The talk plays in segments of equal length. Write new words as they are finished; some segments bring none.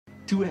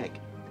to act.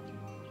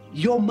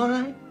 Your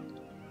mind,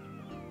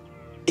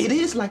 it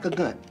is like a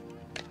gun.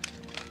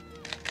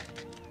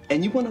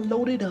 And you want to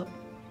load it up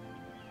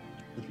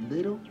with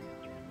little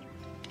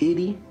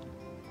itty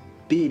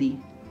bitty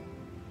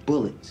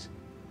bullets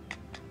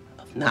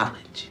of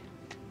knowledge.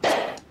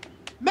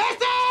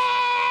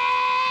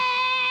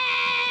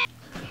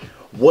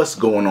 What's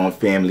going on,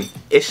 family?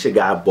 It's your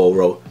guy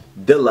Boro,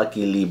 the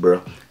Lucky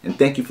Libra, and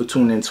thank you for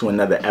tuning in to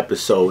another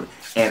episode.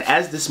 And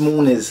as this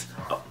moon is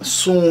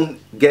soon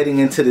getting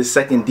into the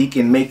second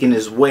decan, making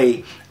his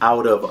way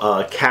out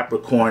of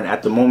Capricorn,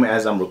 at the moment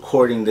as I'm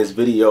recording this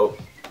video,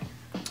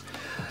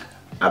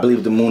 I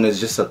believe the moon is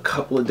just a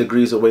couple of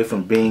degrees away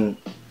from being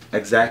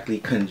exactly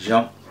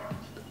conjunct.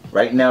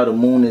 Right now the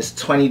moon is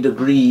 20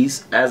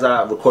 degrees. As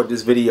I record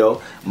this video,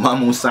 my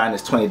moon sign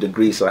is 20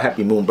 degrees, so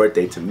happy moon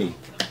birthday to me.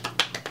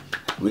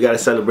 We gotta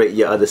celebrate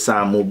your other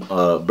sign moon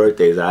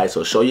birthdays, alright?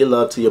 So show your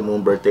love to your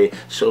moon birthday,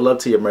 show love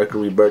to your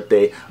Mercury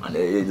birthday.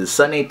 The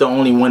sun ain't the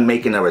only one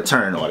making a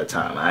return all the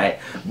time, alright?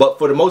 But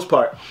for the most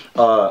part,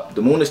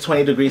 the moon is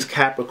 20 degrees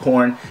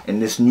Capricorn in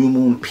this new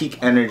moon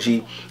peak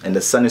energy, and the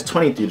sun is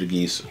 23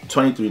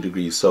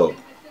 degrees. So,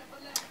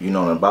 you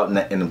know, in about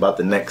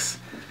the next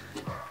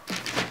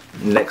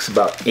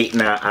about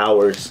 8-9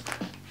 hours,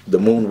 the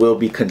moon will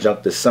be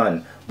conjunct the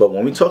sun. But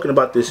when we're talking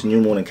about this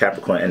new moon in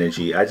Capricorn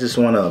energy, I just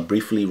want to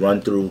briefly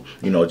run through,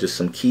 you know, just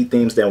some key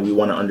themes that we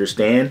want to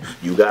understand.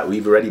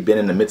 We've already been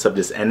in the midst of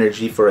this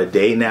energy for a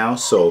day now.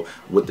 So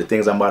with the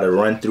things I'm about to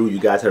run through, you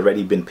guys have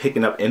already been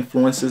picking up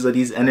influences of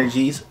these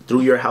energies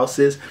through your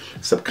houses.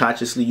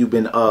 Subconsciously, you've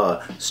been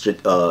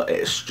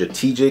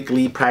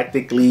strategically,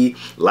 practically,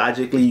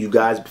 logically, you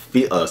guys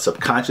feel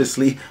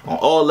subconsciously on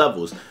all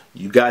levels.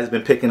 You guys have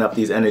been picking up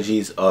these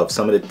energies of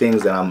some of the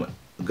things that I'm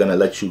gonna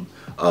let you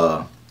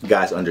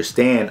guys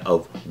understand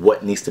of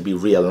what needs to be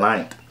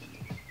realigned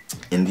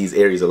in these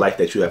areas of life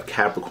that you have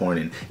Capricorn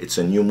in. It's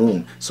a new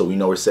moon, so we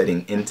know we're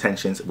setting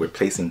intentions. We're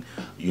placing,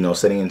 you know,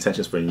 setting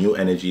intentions for new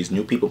energies,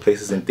 new people,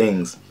 places, and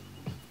things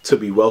to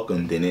be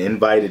welcomed and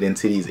invited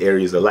into these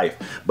areas of life.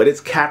 But it's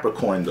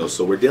Capricorn though,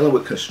 so we're dealing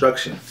with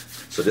construction.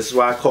 So this is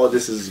why I call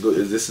this is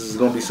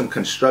going to be some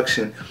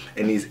construction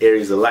in these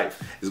areas of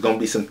life. There's going to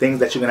be some things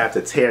that you're going to have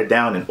to tear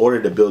down in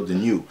order to build the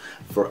new.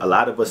 For a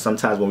lot of us,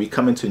 sometimes when we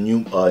come into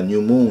new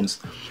moons,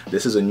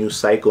 this is a new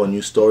cycle, a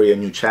new story, a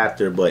new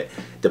chapter. But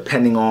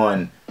depending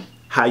on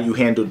how you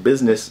handled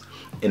business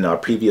in our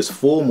previous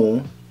full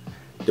moon,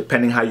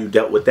 depending how you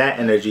dealt with that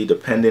energy,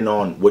 depending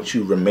on what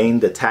you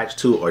remained attached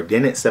to or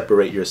didn't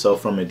separate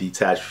yourself from and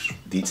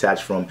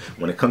detach from,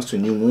 when it comes to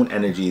new moon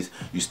energies,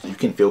 you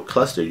can feel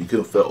clustered, you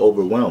can feel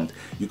overwhelmed,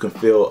 you can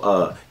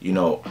feel you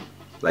know,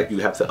 like you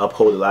have to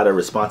uphold a lot of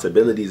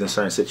responsibilities in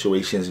certain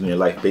situations in your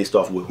life based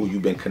off with who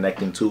you've been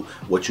connecting to,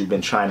 what you've been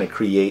trying to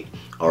create.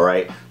 All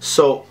right,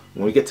 so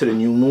when we get to the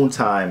new moon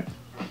time,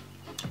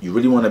 you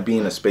really want to be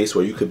in a space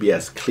where you could be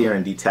as clear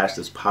and detached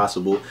as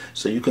possible,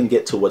 so you can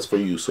get to what's for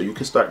you, so you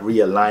can start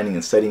realigning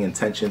and setting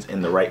intentions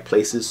in the right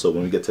places. So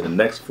when we get to the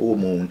next full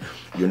moon,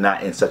 you're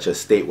not in such a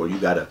state where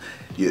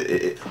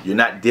you're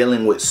not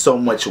dealing with so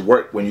much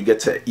work when you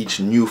get to each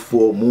new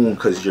full moon,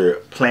 because you're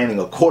planning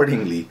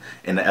accordingly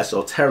in an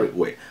esoteric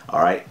way.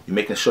 All right, you're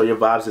making sure your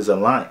vibes is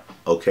aligned.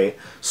 Okay,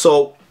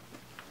 so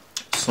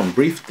some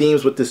brief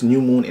themes with this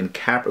new moon in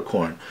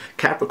Capricorn.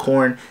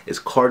 Capricorn is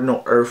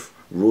cardinal earth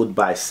ruled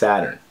by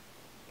Saturn.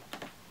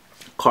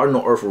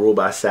 Cardinal earth ruled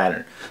by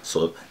Saturn.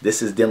 So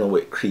this is dealing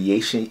with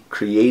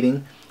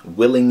creating,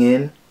 willing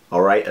in,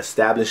 all right,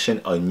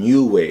 establishing a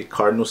new way.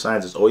 Cardinal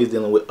signs is always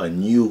dealing with a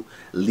new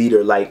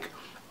leader-like,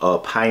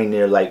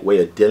 pioneer-like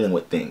way of dealing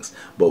with things.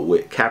 But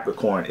with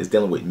Capricorn, is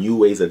dealing with new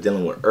ways of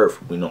dealing with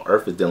earth. We know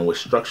earth is dealing with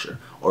structure,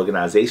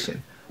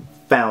 organization,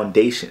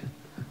 foundation.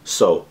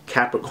 So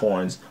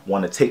Capricorns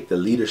want to take the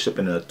leadership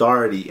and the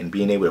authority and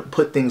being able to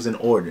put things in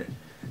order.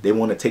 They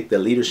want to take the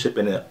leadership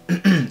and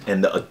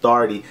the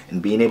authority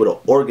and being able to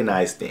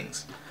organize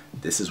things.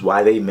 This is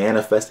why they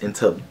manifest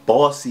into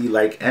bossy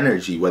like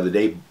energy, whether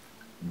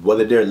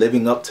they're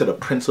living up to the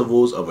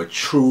principles of a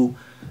true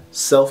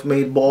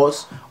self-made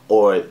boss,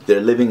 or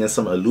they're living in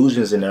some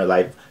illusions in their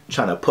life,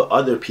 trying to put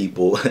other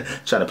people,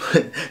 trying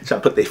to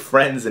put their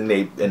friends and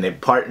their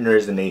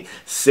partners and their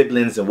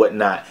siblings and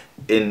whatnot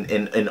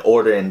in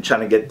order, and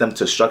trying to get them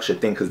to structure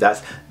things, because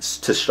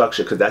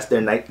that's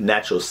their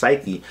natural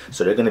psyche.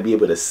 So they're going to be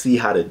able to see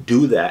how to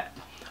do that.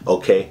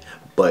 Okay,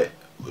 but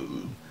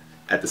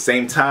at the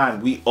same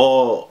time, we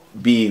all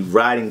be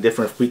riding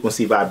different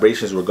frequency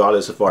vibrations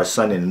regardless of our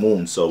sun and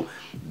moon. So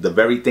the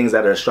very things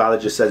that an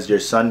astrologer says your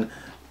sun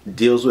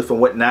deals with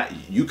and whatnot,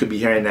 you could be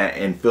hearing that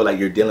and feel like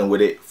you're dealing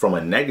with it from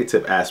a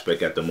negative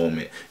aspect at the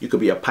moment. You could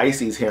be a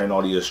Pisces hearing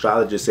all these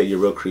astrologers say you're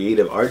real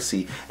creative,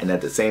 artsy, and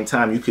at the same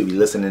time you could be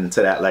listening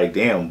to that like,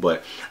 damn,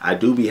 but I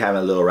do be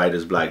having a little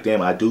writer's block.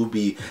 Damn, I do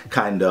be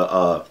kind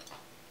of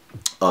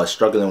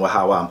struggling with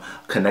how I'm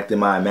connecting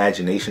my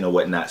imagination or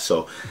whatnot.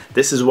 So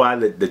this is why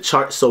the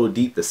chart's so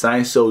deep, the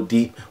science so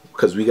deep,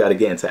 because we got to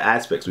get into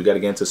aspects, we got to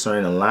get into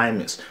certain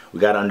alignments, we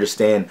got to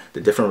understand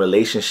the different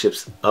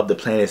relationships of the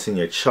planets in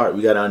your chart,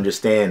 we got to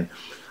understand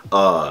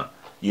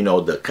you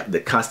know,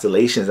 the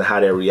constellations and how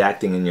they're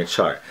reacting in your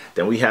chart.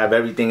 Then we have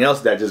everything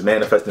else that just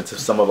manifests into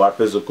some of our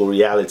physical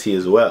reality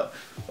as well.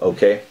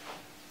 Okay,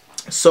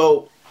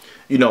 so,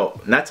 you know,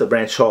 not to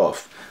branch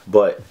off,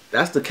 but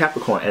that's the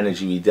Capricorn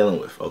energy we're dealing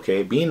with.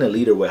 Okay, being a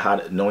leader with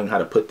knowing how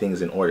to put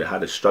things in order, how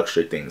to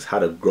structure things, how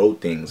to grow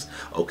things,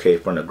 okay,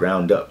 from the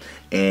ground up.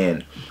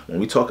 And when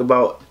we talk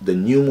about the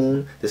new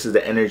moon, this is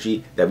the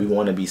energy that we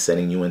want to be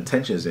setting new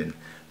intentions in,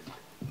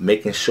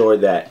 making sure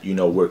that, you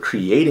know, we're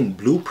creating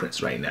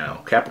blueprints right now.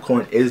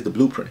 Capricorn is the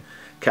blueprint.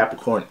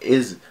 Capricorn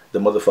is the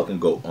motherfucking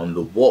goat on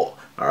the wall.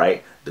 All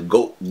right, the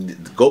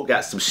goat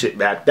got some shit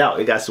mapped out.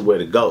 It got somewhere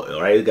to go.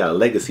 All right, it got a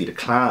legacy to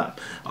climb.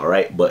 All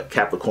right, but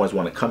Capricorns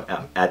want to come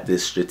at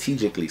this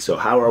strategically. So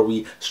how are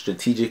we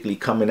strategically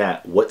coming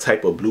at what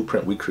type of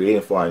blueprint we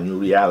creating for our new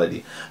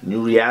reality?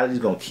 New reality is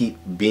gonna keep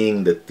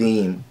being the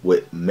theme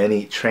with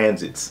many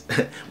transits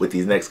with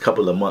these next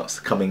couple of months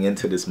coming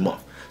into this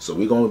month. So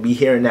we're going to be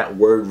hearing that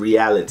word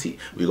reality.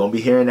 We're going to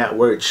be hearing that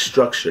word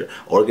structure,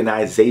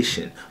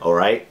 organization. All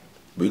right,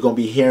 we're going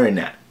to be hearing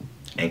that.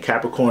 And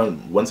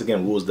Capricorn, once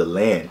again, rules the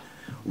land,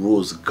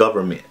 rules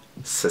government,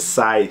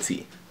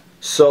 society.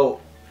 So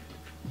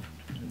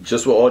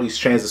just with all these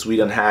transits we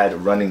done had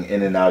running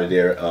in and out of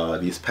there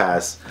these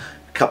past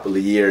couple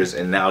of years,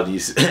 and now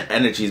these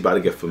energies about to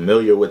get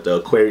familiar with the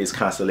Aquarius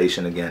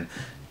constellation again,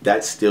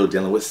 that's still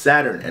dealing with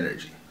Saturn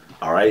energy.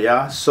 All right,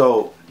 y'all.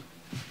 So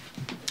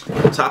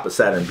on top of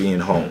Saturn being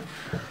home,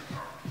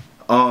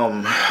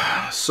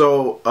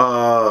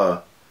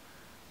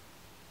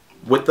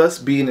 with us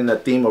being in the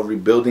theme of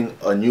rebuilding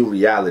a new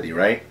reality,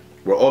 right?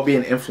 We're all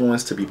being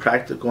influenced to be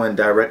practical and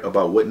direct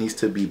about what needs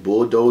to be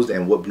bulldozed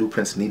and what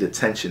blueprints need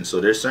attention.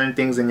 So there's certain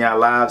things in your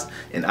lives,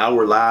 in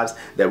our lives,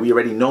 that we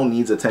already know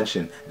needs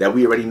attention, that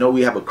we already know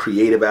we have a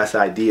creative ass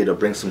idea to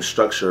bring some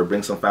structure or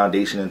bring some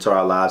foundation into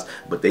our lives,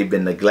 but they've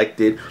been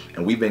neglected,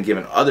 and we've been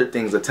giving other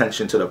things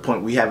attention to the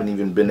point we haven't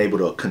even been able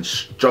to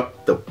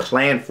construct the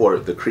plan for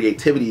it. The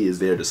creativity is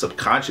there, the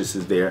subconscious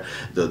is there,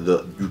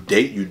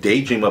 you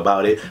daydream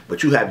about it,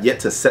 but you have yet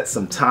to set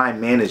some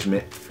time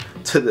management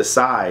to the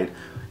side.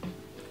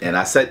 And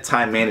I said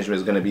time management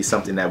is going to be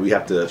something that we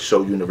have to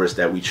show universe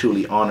that we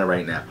truly honor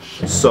right now.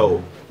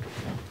 So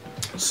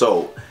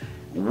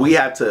we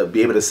have to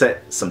be able to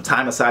set some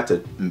time aside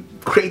to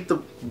create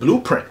the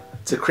blueprint,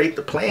 to create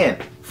the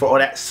plan for all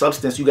that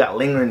substance you got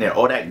lingering there,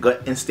 all that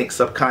gut instinct,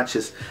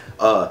 subconscious,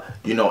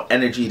 you know,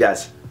 energy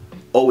that's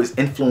always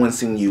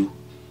influencing you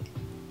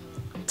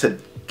to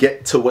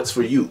get to what's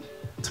for you,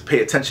 to pay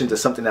attention to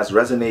something that's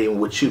resonating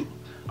with you.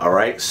 All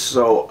right,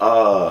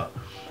 so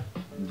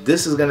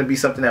this is going to be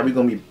something that we're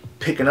going to be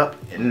picking up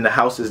in the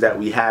houses that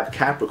we have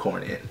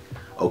Capricorn in.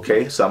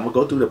 Okay, so I'm going to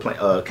go through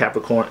the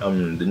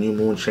Capricorn, the new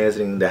moon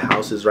transiting the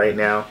houses right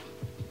now.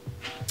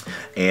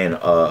 And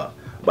but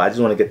I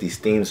just want to get these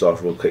themes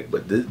off real quick.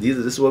 But this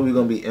is what we're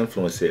going to be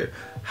influenced here.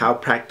 How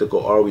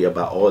practical are we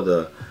about all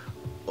the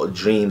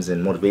dreams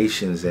and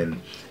motivations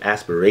and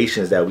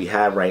aspirations that we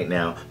have right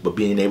now, but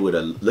being able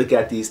to look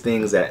at these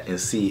things and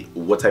see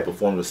what type of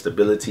form of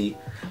stability,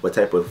 what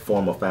type of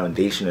form of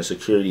foundation or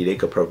security they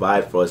could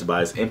provide for us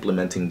by us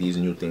implementing these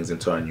new things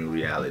into our new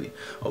reality.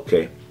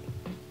 Okay,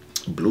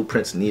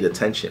 blueprints need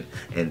attention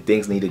and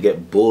things need to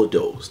get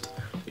bulldozed.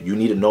 You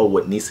need to know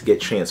what needs to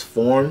get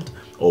transformed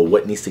or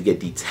what needs to get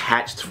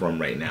detached from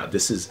right now.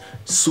 This is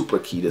super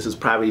key. This is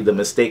probably the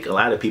mistake a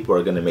lot of people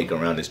are going to make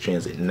around this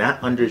transit,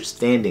 not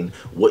understanding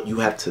what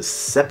you have to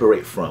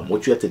separate from,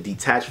 what you have to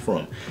detach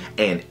from.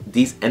 And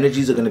these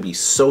energies are going to be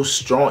so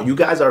strong. You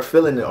guys are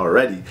feeling it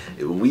already.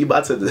 We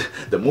about to,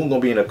 the moon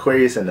going to be in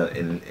Aquarius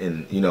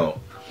in you know,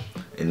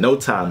 in no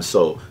time.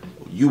 So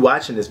you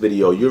watching this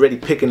video, you're already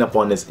picking up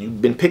on this.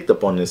 You've been picked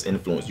up on this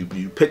influence.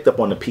 You picked up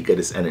on the peak of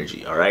this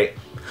energy. All right.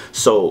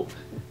 So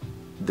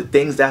the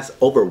things that's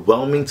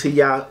overwhelming to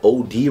y'all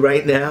OD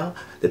right now,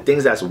 the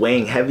things that's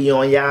weighing heavy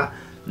on y'all,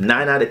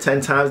 9 out of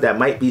 10 times that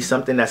might be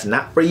something that's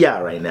not for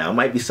y'all right now. It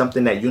might be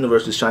something that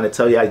universe is trying to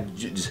tell y'all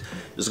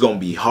it's going to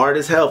be hard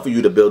as hell for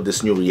you to build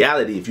this new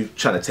reality if you're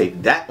trying to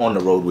take that on the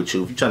road with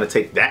you, if you're trying to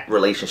take that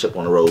relationship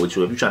on the road with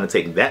you, if you're trying to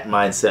take that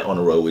mindset on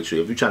the road with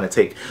you, if you're trying to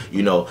take,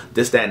 you know,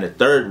 this, that, and the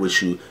third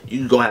with you,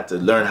 you're going to have to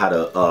learn how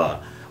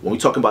to, when we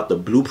talking about the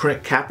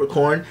blueprint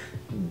Capricorn,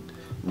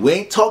 we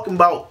ain't talking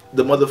about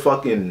the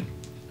motherfucking,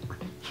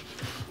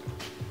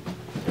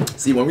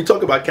 see, when we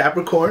talk about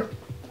Capricorn,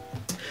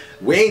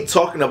 we ain't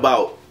talking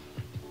about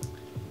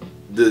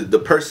the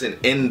person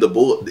in the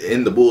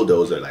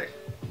bulldozer. Like,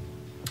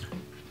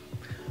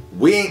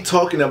 we ain't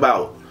talking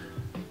about,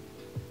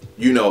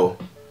 you know,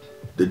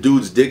 the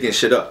dudes digging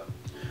shit up.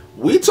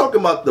 We talking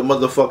about the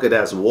motherfucker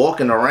that's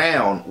walking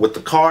around with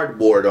the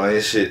cardboard on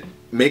his shit,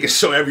 making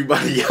sure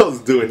everybody else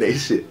doing their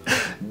shit.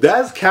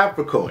 That's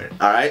Capricorn,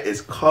 all right?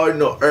 It's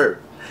cardinal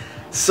earth.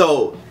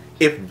 So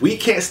if we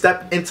can't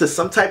step into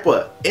some type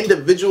of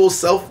individual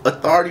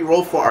self-authority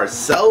role for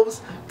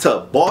ourselves,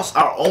 to boss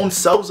our own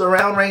selves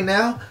around right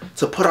now,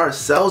 to put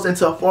ourselves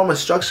into a form of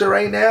structure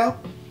right now,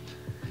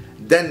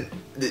 then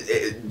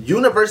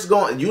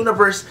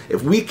universe,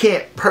 if we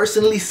can't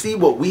personally see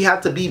what we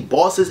have to be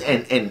bosses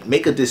and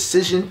make a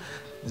decision,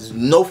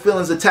 no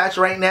feelings attached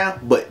right now,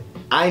 but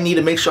I need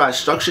to make sure I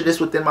structure this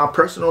within my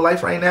personal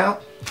life right now.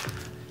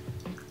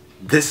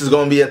 This is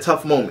going to be a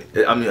tough moment.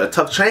 I mean, a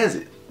tough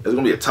transit. It's going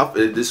to be a tough,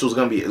 this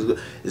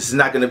is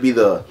not going to be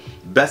the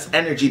best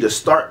energy to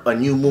start a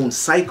new moon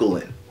cycle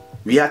in.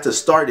 We have to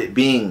start it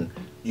being,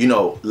 you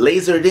know,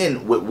 lasered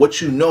in with what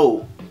you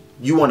know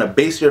you want to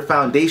base your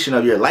foundation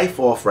of your life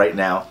off right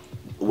now,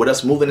 with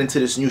us moving into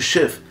this new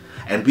shift,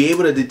 and be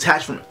able to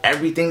detach from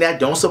everything that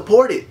don't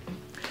support it.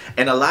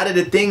 And a lot of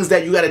the things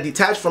that you got to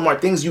detach from are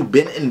things you've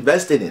been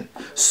invested in.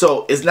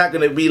 So it's not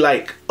going to be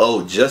like,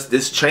 oh, just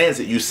this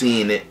transit you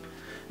seeing it.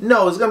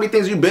 No, it's going to be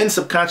things you've been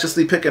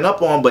subconsciously picking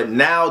up on, but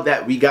now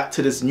that we got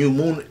to this new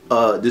moon,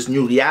 this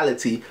new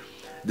reality,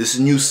 this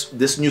new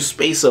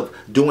space of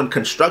doing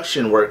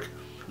construction work,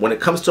 when it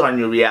comes to our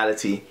new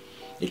reality,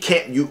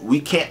 we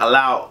can't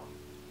allow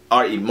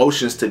our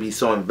emotions to be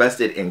so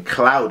invested and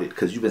clouded,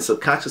 because you've been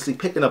subconsciously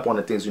picking up on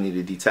the things you need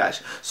to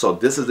detach. So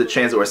this is the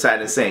transit where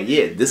Saturn is saying,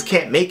 yeah, this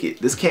can't make it.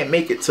 This can't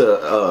make it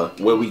to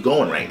where we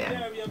going right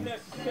now.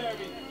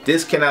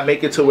 This cannot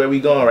make it to where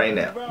we going right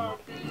now.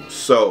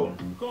 So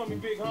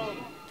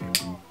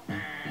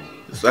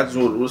this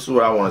is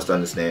what I want us to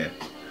understand.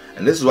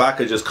 And this is why I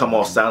could just come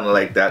off sounding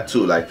like that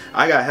too. Like,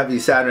 I got heavy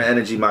Saturn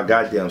energy my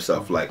goddamn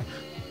self. Like,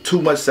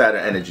 too much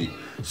Saturn energy.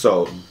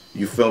 So,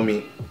 you feel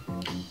me?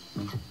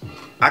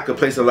 I could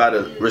place a lot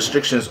of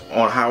restrictions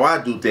on how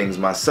I do things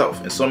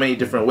myself in so many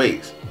different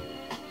ways.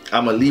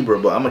 I'm a Libra,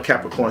 but I'm a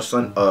Capricorn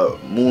sun,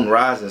 moon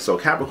rising. So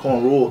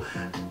Capricorn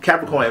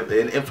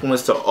an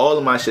influence to all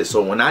of my shit.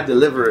 So when I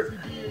deliver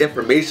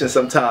information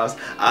sometimes,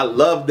 I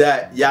love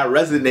that y'all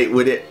resonate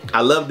with it.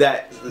 I love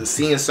that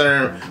seeing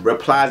certain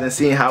replies and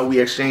seeing how we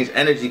exchange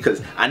energy,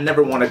 because I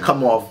never want to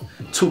come off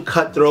too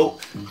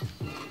cutthroat,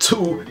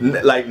 too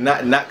like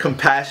not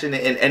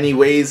compassionate in any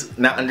ways,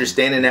 not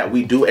understanding that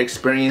we do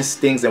experience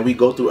things and we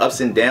go through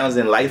ups and downs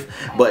in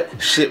life. But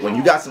shit, when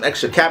you got some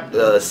extra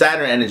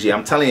Saturn energy,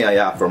 I'm telling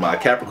y'all, for my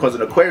Capricorns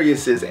and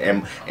Aquariuses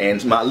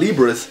and my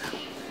Libras,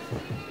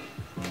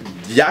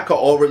 y'all can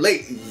all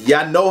relate.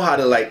 Y'all know how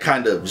to like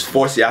kind of just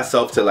force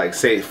yourself to like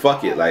say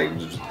fuck it, like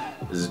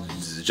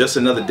it's just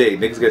another day.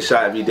 Niggas get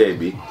shot every day,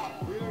 B.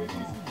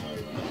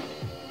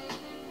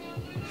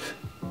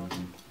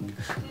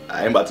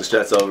 I ain't about to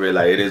stress over it.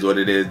 Like, it is what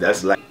it is.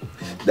 That's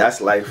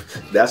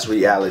life. That's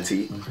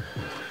reality.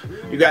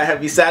 You got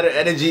heavy Saturn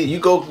energy. You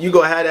go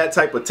have that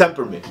type of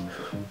temperament.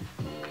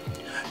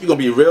 You gonna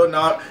be real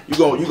now. You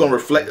gonna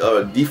reflect,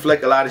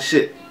 deflect a lot of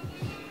shit.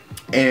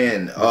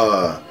 And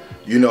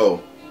you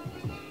know,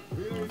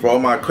 for all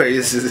my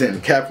Aquariuses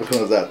and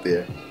Capricorns out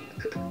there,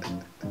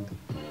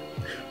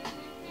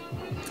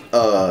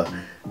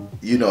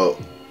 you know.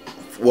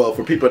 Well,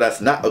 for people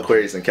that's not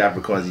Aquarius and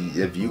Capricorns,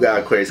 if you got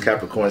Aquarius,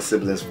 Capricorn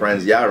siblings,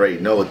 friends, y'all already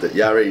know what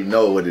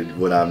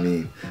I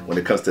mean when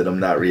it comes to them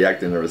not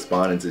reacting or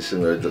responding to shit,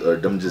 or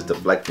them just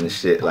deflecting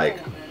shit, like,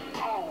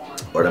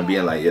 or them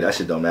being like, yeah, that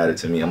shit don't matter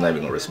to me, I'm not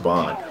even gonna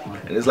respond.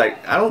 And it's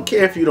like, I don't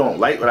care if you don't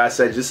like what I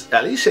said, just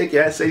at least shake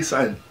your ass, say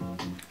something.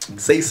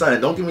 Say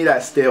something. Don't give me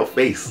that stale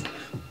face.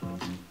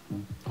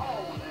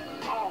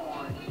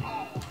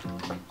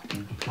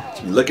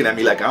 You're looking at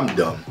me like I'm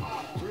dumb,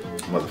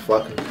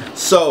 motherfucker.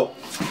 So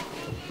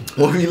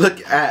when we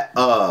look at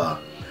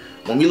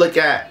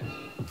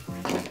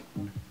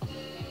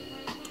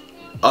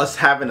us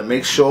having to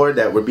make sure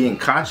that we're being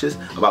conscious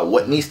about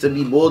what needs to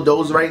be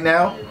bulldozed right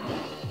now,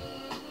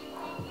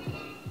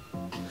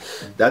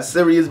 that's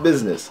serious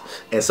business.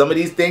 And some of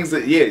these things,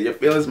 that, yeah, your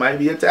feelings might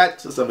be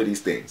attached to some of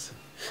these things.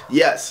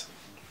 Yes,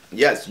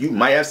 you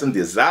might have some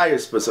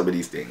desires for some of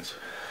these things.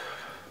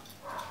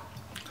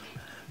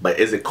 But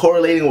is it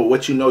correlating with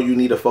what you know you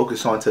need to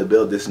focus on to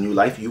build this new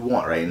life you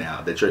want right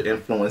now, that you're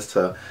influenced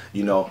to,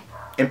 you know,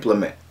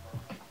 implement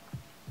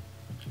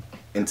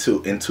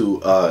into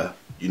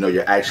you know,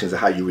 your actions and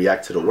how you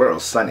react to the world?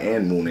 Sun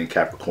and Moon in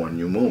Capricorn,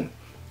 new moon.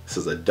 This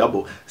is a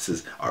double. This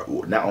is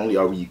not only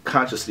are we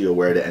consciously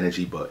aware of the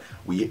energy, but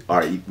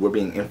we're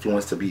being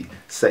influenced to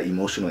set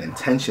emotional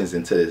intentions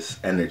into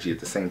this energy at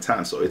the same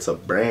time. So it's a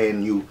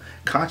brand new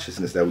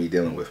consciousness that we're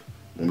dealing with.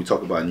 When we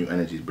talk about new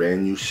energies,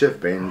 brand new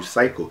shift, brand new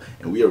cycle,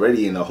 and we're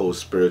already in a whole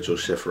spiritual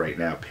shift right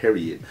now,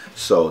 period.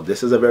 So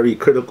this is a very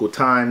critical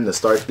time to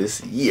start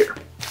this year.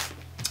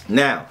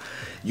 Now,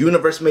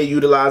 universe may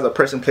utilize a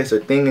person, place,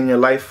 or thing in your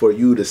life for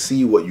you to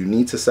see what you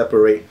need to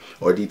separate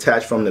or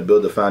detach from to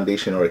build a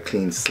foundation or a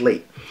clean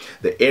slate.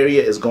 The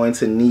area is going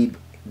to need,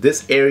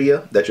 this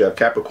area that you have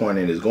Capricorn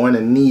in is going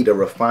to need a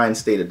refined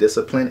state of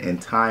discipline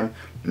and time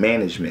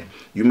management.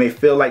 You may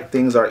feel like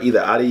things are either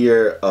out of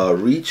your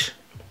reach,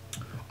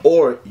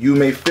 or you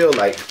may feel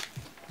like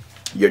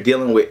you're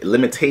dealing with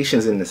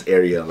limitations in this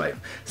area of life.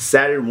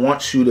 Saturn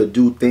wants you to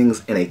do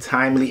things in a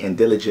timely and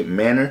diligent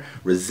manner.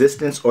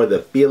 Resistance or the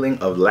feeling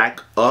of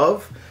lack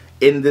of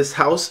in this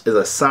house is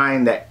a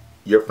sign that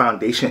your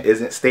foundation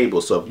isn't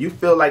stable. So if you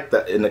feel like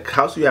in the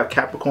house you have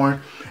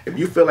Capricorn, if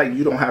you feel like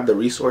you don't have the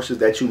resources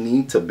that you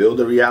need to build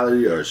a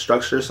reality or a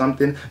structure or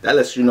something, that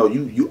lets you know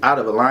you out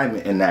of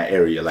alignment in that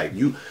area. Like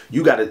you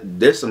gotta,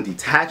 there's some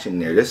detaching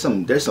there. There's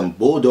some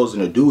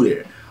bulldozing to do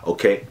there,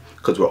 okay?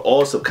 Because we're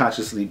all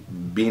subconsciously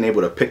being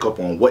able to pick up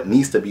on what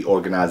needs to be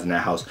organized in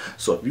that house.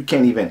 So if you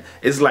can't even,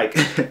 it's like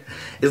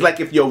it's like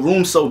if your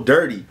room's so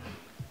dirty,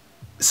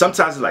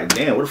 sometimes it's like,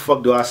 damn, where the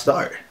fuck do I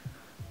start?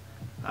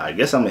 I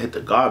guess I'm gonna hit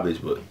the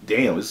garbage, but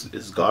damn,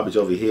 it's garbage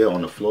over here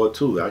on the floor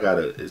too.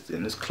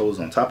 And it's clothes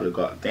on top of the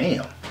garbage.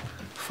 Damn,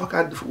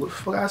 where the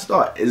fuck I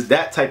start? It's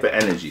that type of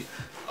energy.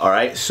 All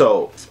right,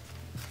 so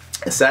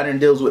Saturn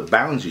deals with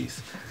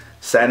boundaries.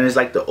 Saturn is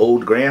like the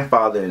old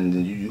grandfather,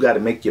 and you got to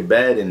make your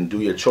bed and do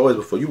your chores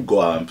before you go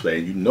out and play.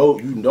 You know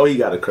he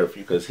got a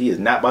curfew, because he is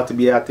not about to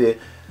be out there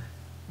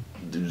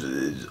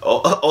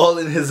all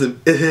in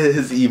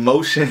his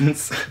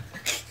emotions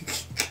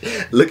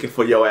looking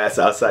for your ass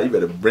outside. You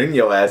better bring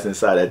your ass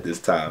inside at this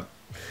time.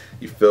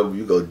 You feel me?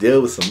 You go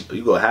deal with some.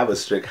 You go have a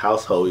strict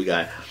household. You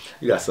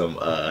got some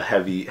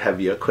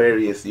heavy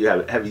Aquarius. You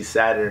have heavy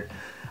Saturn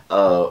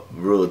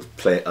ruled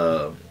play.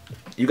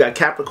 You got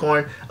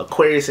Capricorn,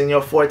 Aquarius in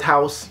your 4th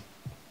house.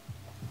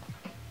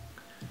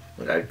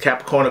 We got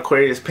Capricorn,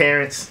 Aquarius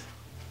parents.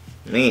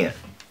 Man.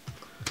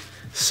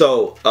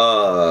 So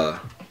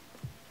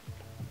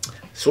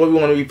what we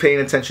want to be paying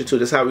attention to.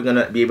 This is how we're going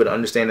to be able to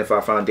understand if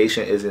our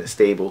foundation isn't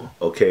stable,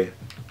 okay?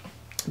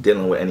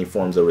 Dealing with any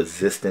forms of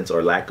resistance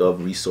or lack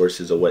of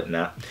resources or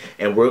whatnot.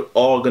 And we're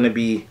all going to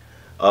be,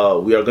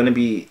 we are going to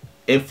be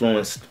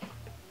influenced.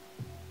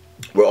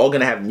 We're all going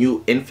to have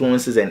new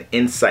influences and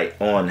insight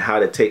on how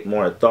to take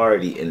more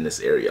authority in this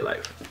area of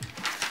life.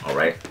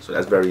 Alright, so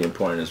that's very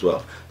important as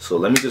well. So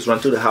let me just run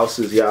through the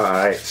houses, y'all.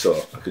 Alright, so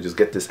I could just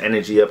get this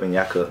energy up and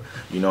y'all could,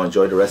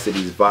 enjoy the rest of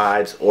these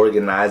vibes,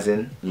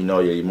 organizing,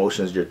 your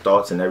emotions, your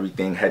thoughts, and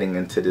everything heading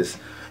into this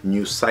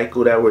new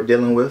cycle that we're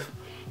dealing with.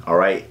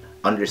 Alright,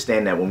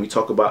 understand that when we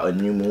talk about a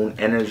new moon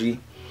energy,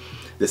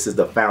 this is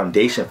the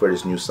foundation for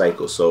this new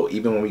cycle. So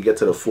even when we get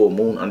to the full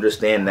moon,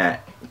 understand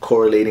that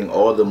correlating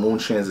all the moon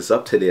transits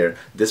up to there,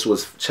 this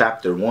was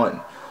chapter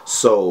 1.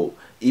 So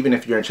even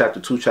if you're in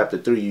chapter 2, chapter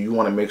 3, you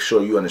want to make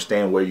sure you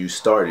understand where you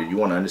started. You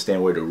want to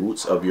understand where the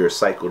roots of your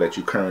cycle that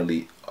you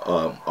currently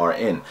are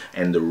in,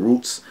 and the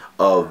roots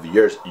of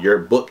your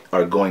book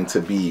are going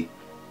to be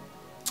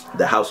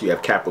the house you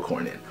have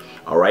Capricorn in.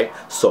 Alright,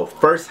 so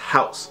 1st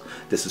house,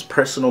 this is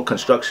personal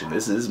construction.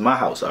 This is my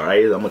house.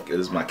 Alright, this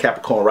is my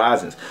Capricorn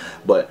risings.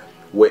 But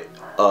with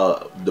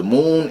the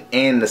moon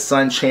and the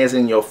sun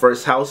transiting your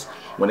 1st house,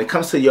 when it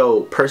comes to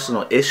your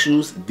personal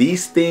issues,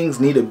 these things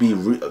need to be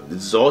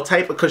there's all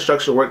type of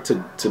construction work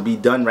to be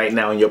done right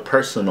now in your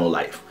personal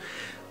life.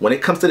 When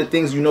it comes to the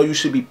things you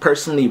should be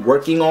personally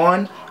working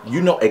on, you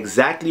know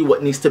exactly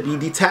what needs to be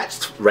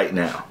detached right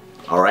now.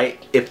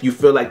 Alright, if you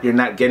feel like you're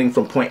not getting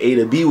from point A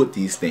to B with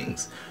these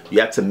things, you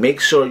have to make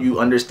sure you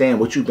understand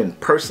what you've been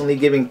personally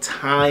giving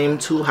time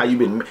to, how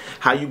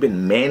you've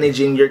been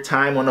managing your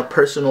time on a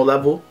personal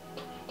level.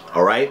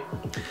 All right,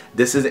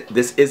 this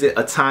isn't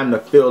a time to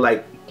feel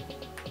like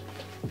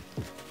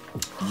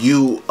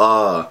you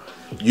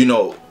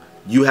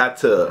you have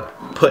to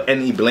put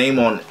any blame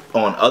on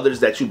others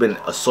that you've been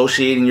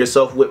associating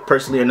yourself with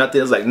personally or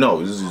nothing. It's like,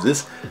 no,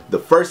 this the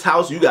 1st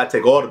house. You gotta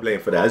take all the blame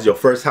for that. It's your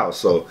 1st house,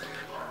 so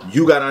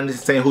you got to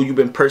understand who you've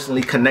been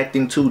personally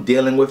connecting to,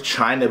 dealing with,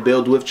 trying to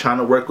build with, trying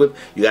to work with.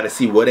 You got to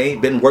see what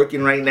ain't been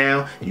working right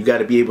now. You got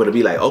to be able to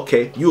be like,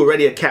 okay, you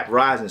already a Cap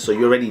rising, so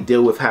you already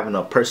deal with having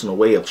a personal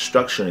way of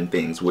structuring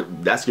things.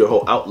 That's your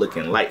whole outlook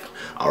in life.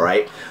 All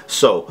right.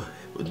 So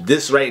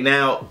this right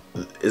now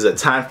is a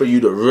time for you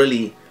to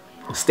really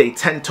stay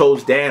 10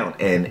 toes down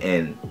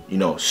and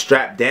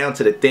strap down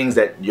to the things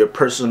that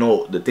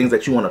the things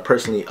that you want to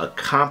personally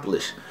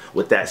accomplish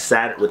with that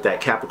Saturn, with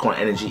that Capricorn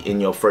energy in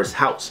your 1st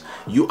house.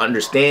 You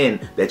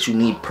understand that you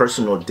need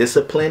personal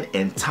discipline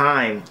and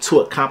time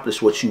to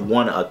accomplish what you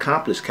want to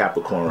accomplish,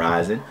 Capricorn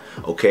rising.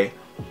 Okay,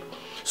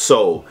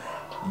 so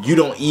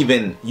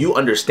you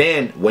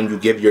understand when you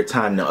give your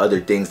time to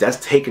other things, that's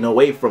taken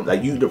away from,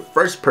 like, you the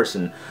first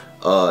person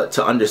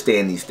to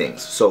understand these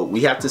things. So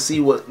we have to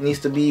see what needs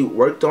to be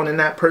worked on in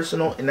that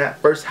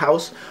 1st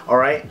house. All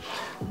right,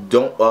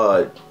 don't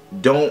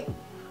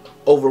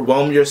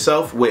overwhelm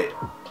yourself with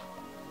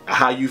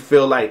how you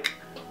feel like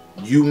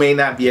you may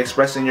not be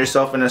expressing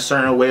yourself in a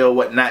certain way or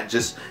whatnot.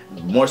 Just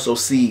more so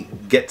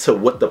get to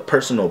what the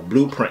personal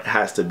blueprint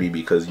has to be,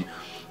 because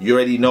you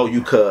already know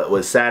you could,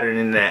 with Saturn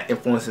in that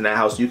influence in that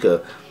house, you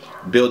could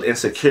build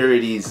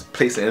insecurities,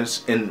 placing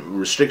in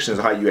restrictions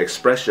of how you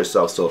express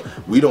yourself. So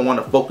we don't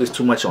want to focus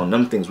too much on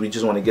them things. We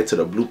just want to get to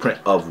the blueprint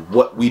of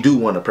what we do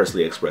want to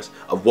personally express,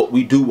 of what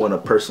we do want to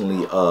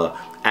personally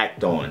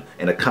act on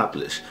and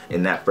accomplish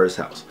in that 1st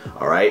house.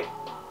 All right,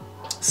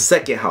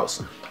 2nd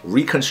house,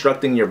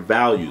 reconstructing your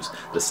values.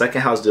 The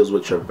 2nd house deals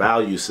with your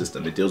value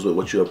system. It deals with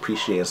what you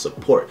appreciate and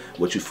support,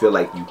 what you feel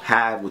like you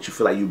have, what you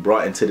feel like you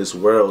brought into this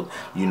world,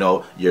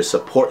 your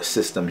support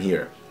system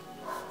here.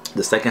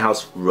 The second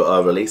house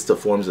relates to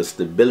forms of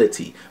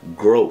stability,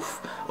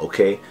 growth,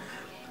 okay?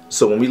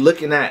 So when we're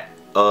looking at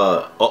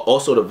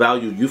also the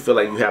value you feel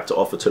like you have to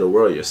offer to the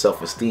world, your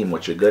self-esteem,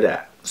 what you're good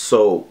at.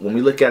 So when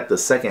we look at the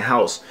second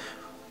house,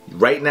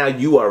 right now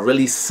you are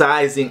really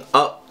sizing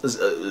up.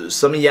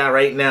 Some of y'all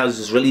right now is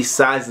just really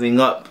sizing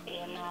up,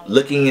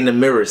 looking in the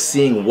mirror,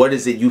 seeing what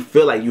is it you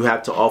feel like you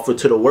have to offer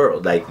to the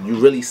world. Like, you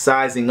really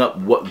sizing up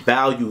what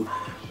value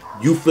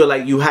you feel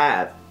like you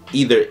have.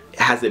 Either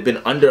has it been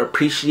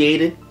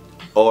underappreciated,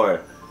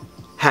 or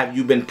have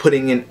you been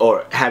putting in,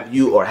 or have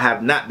you or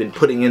have not been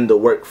putting in the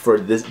work for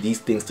these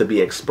things to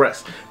be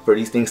expressed, for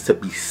these things to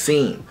be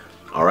seen.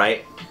 All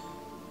right,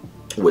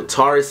 with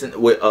Taurus and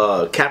with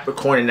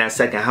Capricorn in that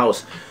second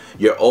house,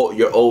 you're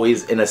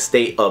always in a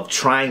state of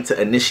trying to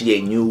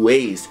initiate new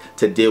ways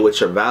to deal with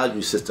your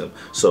value system.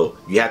 So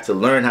you have to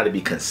learn how to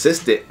be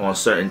consistent on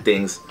certain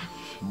things,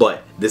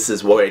 but this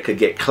is where it could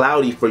get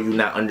cloudy for you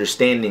not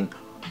understanding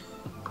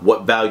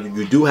what value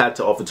you do have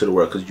to offer to the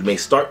world, because you may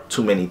start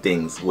too many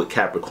things with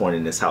Capricorn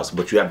in this house,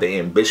 but you have the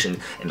ambition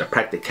and the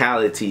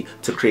practicality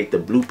to create the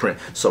blueprint.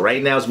 So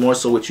right now it's more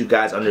so with you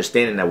guys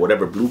understanding that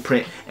whatever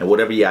blueprint and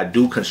whatever y'all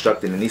do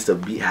constructing, it needs to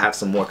have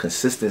some more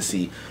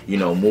consistency, you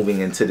know, moving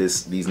into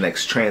these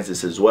next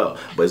transits as well.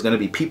 But it's going to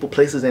be people,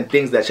 places, and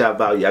things that y'all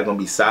value. Y'all going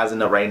to be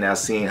sizing up right now,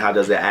 seeing how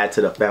does it add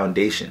to the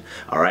foundation.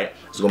 All right,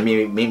 it's going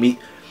to be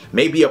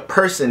maybe a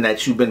person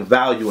that you've been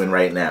valuing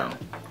right now,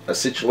 a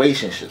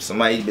situationship,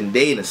 somebody you've been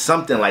dating,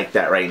 something like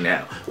that right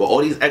now. With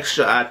all these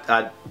extra,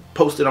 I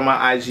posted on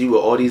my IG with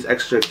all these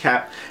extra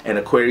Cap and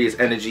Aquarius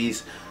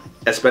energies,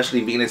 especially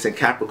Venus and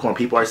Capricorn,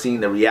 people are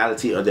seeing the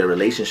reality of their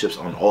relationships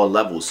on all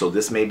levels. So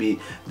this may be,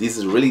 these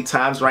is really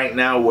times right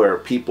now where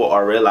people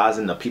are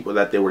realizing the people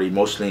that they were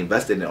emotionally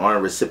invested in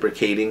aren't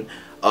reciprocating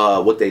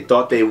what they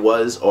thought they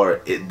was,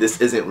 or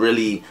this isn't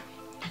really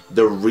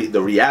the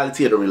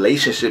reality of the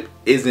relationship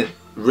isn't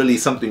really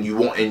something you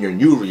want in your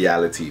new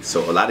reality.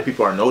 So a lot of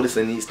people are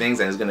noticing these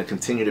things, and it's going to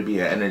continue to be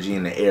an energy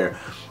in the air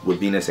with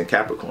Venus and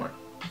Capricorn.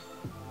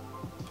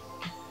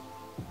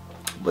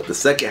 But the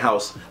second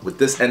house with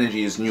this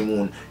energy is new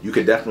moon. You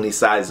could definitely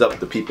size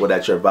up the people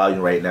that you're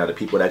valuing right now, the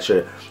people that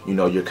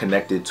you're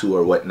connected to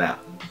or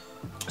whatnot.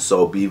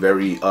 So be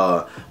very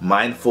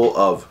mindful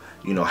of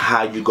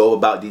how you go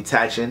about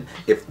detaching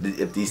if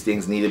these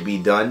things need to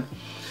be done.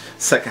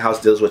 Second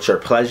house deals with your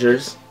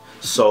pleasures.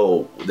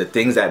 So the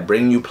things that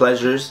bring you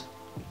pleasures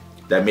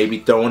that may be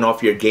throwing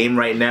off your game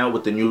right now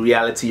with the new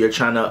reality you're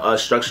trying to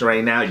structure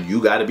right now,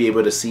 you got to be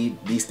able to see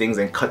these things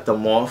and cut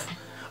them off,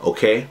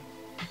 okay?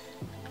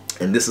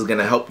 And this is going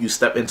to help you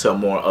step into a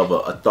more of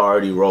an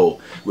authority role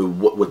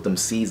with them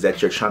seeds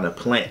that you're trying to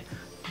plant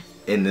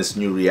in this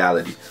new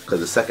reality.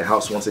 Because the second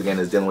house, once again,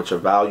 is dealing with your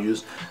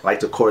values. I like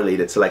to correlate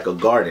it to like a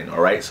garden,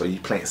 all right? So you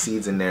plant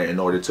seeds in there in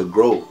order to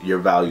grow your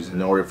values,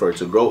 in order for it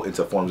to grow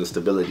into forms of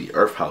stability.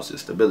 Earth house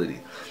is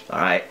stability,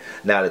 all right?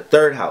 Now the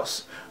third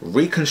house,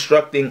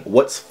 reconstructing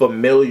what's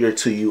familiar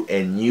to you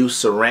and new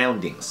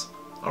surroundings,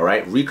 all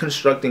right?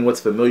 Reconstructing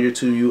what's familiar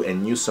to you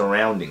and new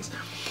surroundings.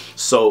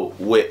 So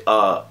with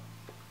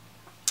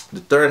the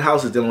third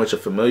house is dealing with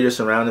your familiar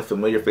surroundings,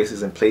 familiar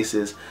faces and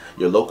places,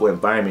 your local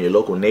environment, your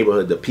local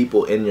neighborhood, the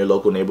people in your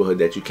local neighborhood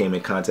that you came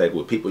in contact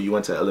with, people you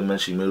went to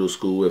elementary, middle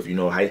school, if you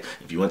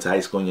went to high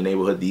school in your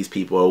neighborhood, these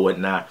people or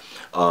whatnot,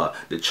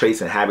 the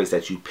traits and habits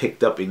that you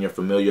picked up in your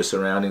familiar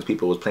surroundings.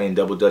 People was playing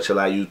double dutch a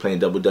lot, you was playing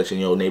double dutch in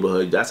your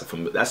neighborhood. That's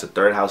a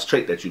third house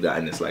trait that you got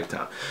in this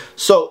lifetime.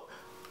 So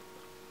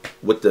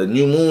with the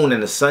new moon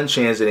and the sun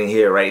transiting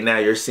here right now,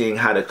 you're seeing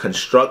how to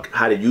construct,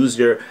 how to use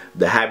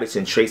the habits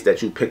and traits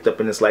that you picked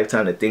up in this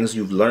lifetime, the things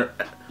you've learned.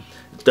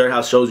 The third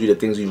house shows you the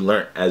things you've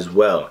learned as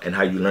well, and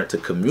how you learned to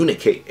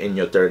communicate in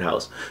your third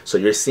house. So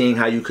you're seeing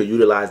how you could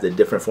utilize the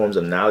different forms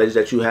of knowledge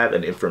that you have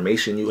and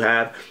information you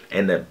have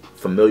and the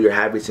familiar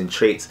habits and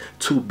traits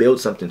to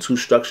build something, to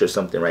structure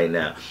something right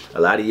now.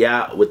 A lot of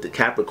y'all with the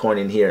Capricorn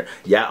in here,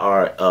 y'all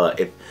are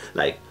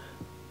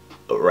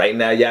right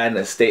now y'all in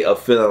a state of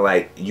feeling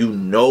like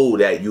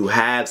that you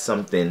have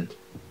something,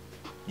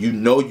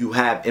 you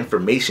have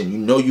information,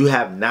 you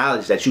have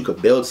knowledge that you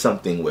could build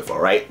something with, all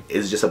right?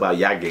 It's just about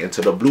y'all getting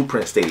to the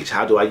blueprint stage.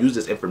 How do I use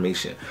this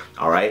information,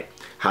 all right?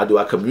 How do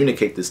I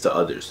communicate this to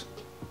others?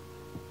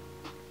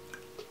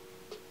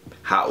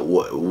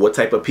 What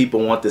type of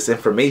people want this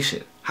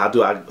information? How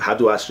do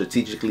I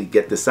strategically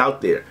get this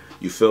out there?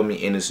 You feel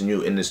me? In this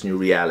new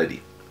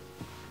reality.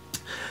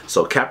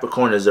 So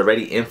Capricorn is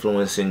already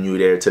influencing you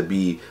there to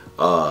be,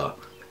 to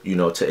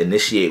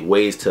initiate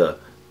ways to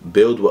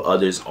build with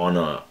others on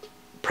a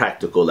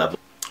practical level.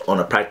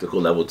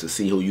 To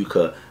see who you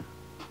could,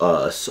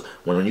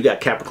 when you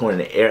got Capricorn in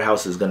the air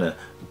house, is going to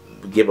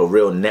give a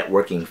real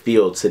networking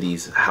feel to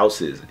these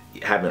houses,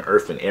 having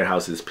earth and air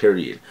houses,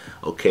 period.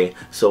 Okay,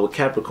 so with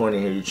Capricorn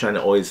in here, you're trying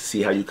to always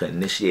see how you can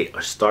initiate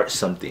or start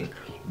something,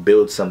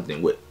 build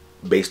something with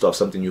based off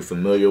something you're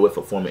familiar with,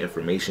 a form of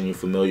information you're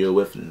familiar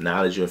with,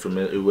 knowledge you're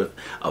familiar with,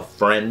 a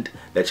friend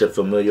that you're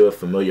familiar with,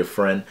 familiar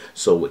friend.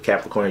 So with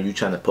Capricorn, you're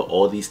trying to put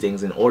all these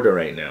things in order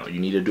right now. You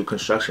need to do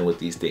construction with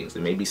these things.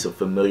 There may be some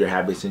familiar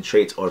habits and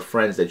traits or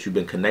friends that you've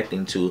been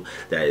connecting to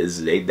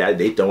that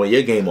they throwing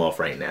your game off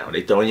right now.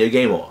 They throwing your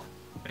game off.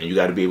 And you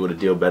got to be able to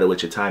deal better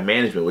with your time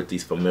management with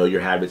these familiar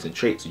habits and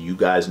traits. So you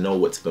guys know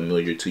what's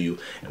familiar to you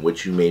and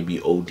what you may be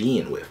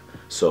ODing with.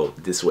 So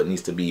this is what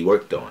needs to be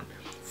worked on.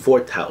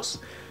 Fourth house,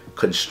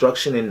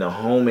 construction in the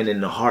home and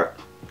in the heart.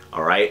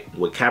 All right,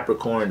 with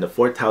Capricorn, the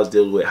fourth house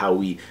deals with how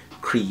we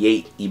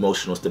create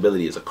emotional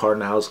stability. It's a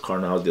cardinal house.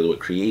 Cardinal house deals with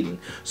creating.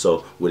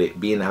 So with it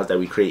being the house that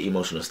we create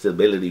emotional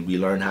stability, we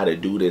learn how to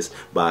do this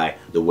by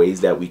the ways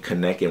that we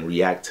connect and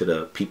react to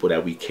the people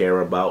that we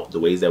care about,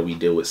 the ways that we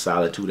deal with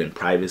solitude and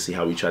privacy,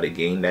 how we try to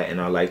gain that in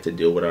our life to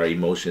deal with our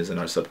emotions and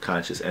our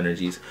subconscious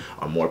energies,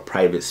 our more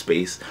private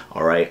space.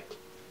 All right,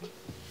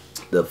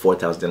 the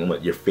fourth house dealing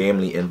with your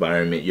family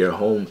environment, your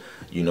home,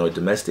 you know,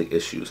 domestic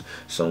issues.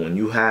 So when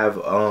you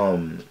have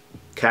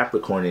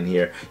Capricorn in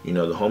here, you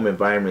know, the home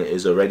environment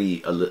is already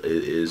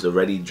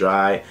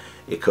dry.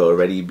 It could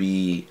already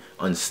be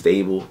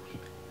unstable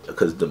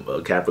because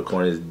the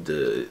Capricorn is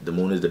the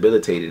moon is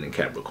debilitated in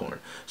Capricorn.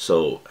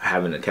 So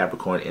having a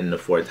Capricorn in the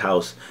fourth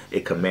house,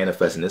 it can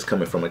manifest, and it's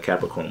coming from a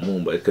Capricorn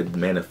moon, but it could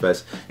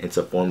manifest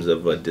into forms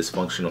of a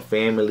dysfunctional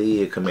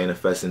family. It can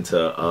manifest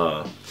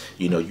into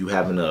you know, you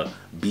having to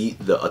be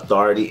the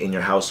authority in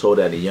your household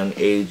at a young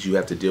age. You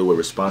have to deal with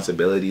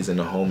responsibilities in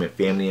the home and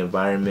family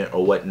environment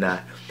or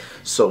whatnot.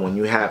 So when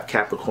you have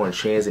Capricorn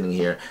transiting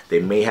here,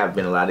 there may have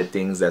been a lot of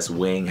things that's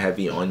weighing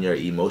heavy on your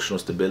emotional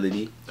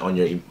stability, on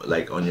your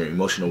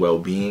emotional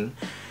well-being,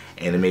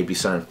 and there may be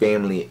certain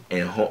family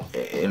and home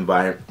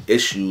environment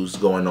issues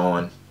going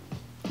on,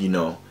 you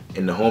know,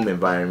 in the home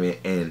environment,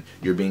 and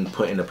you're being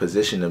put in a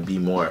position to be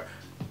more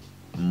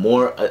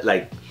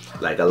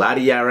like a lot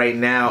of y'all right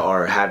now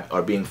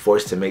are being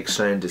forced to make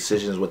certain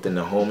decisions within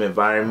the home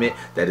environment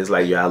that is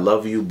like, yeah, I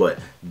love you, but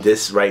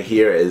this right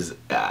here is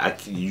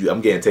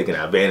I'm getting taken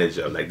advantage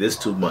of. Like, this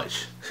too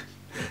much.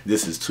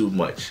 This is too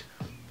much.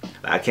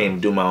 I can't even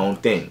do my own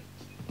thing.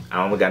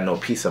 I don't got no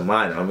peace of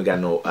mind. I don't got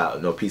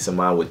no peace of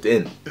mind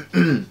within.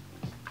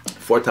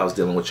 Fourth house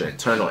dealing with your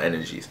internal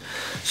energies.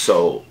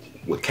 So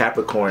with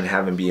Capricorn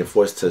being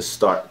forced to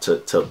start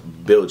to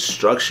build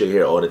structure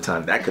here all the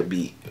time, that could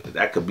be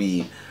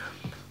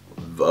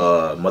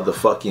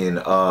motherfucking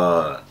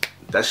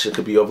that shit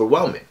could be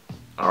overwhelming.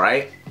 All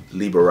right,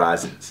 Libra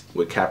risings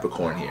with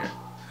Capricorn here.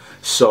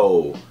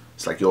 So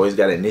it's like you always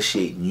got to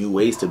initiate new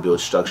ways to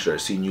build structure,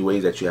 see new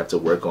ways that you have to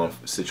work on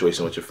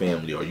situation with your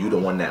family, or you the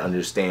one that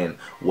understand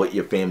what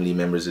your family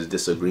members is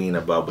disagreeing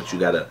about, but you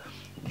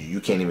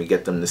can't even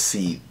get them to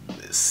see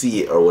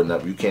it or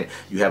whatnot.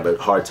 You have a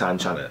hard time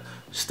trying to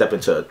step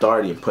into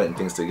authority and putting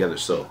things together.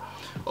 So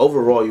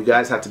overall, you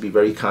guys have to be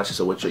very conscious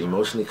of what you're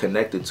emotionally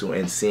connected to,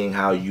 and seeing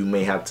how you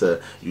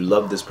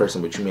love this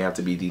person, but you may have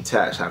to be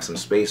detached, have some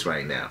space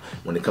right now.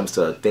 When it comes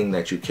to a thing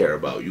that you care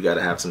about, you got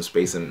to have some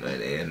space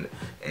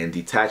and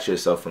detach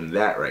yourself from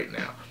that right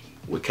now.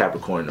 With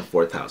Capricorn in the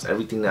fourth house,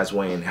 everything that's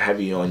weighing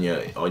heavy on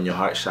your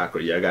heart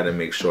chakra, y'all got to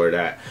make sure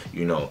that,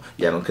 you know,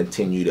 y'all don't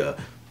continue to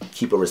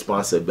keep a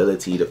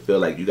responsibility to feel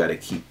like you got to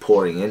keep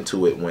pouring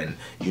into it, when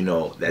you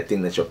know that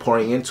thing that you're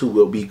pouring into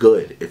will be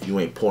good if you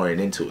ain't pouring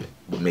into it.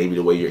 But maybe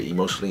the way you're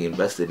emotionally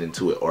invested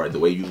into it, or the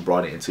way you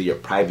brought it into your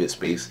private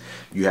space,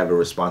 you have a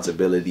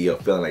responsibility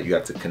of feeling like you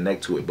have to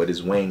connect to it, but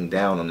it's weighing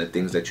down on the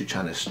things that you're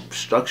trying to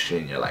structure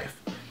in your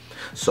life.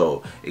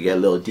 So it get a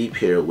little deep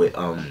here with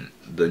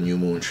the new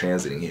moon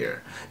transiting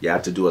here. You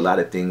have to do a lot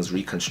of things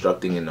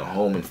reconstructing in the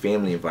home and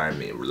family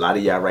environment. A lot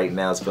of y'all right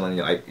now is feeling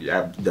like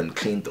y'all done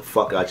cleaned the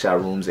fuck out y'all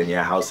rooms and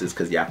your houses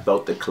because y'all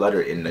felt the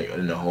clutter in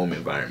the home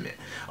environment.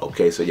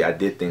 Okay, so y'all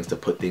did things to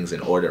put things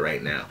in order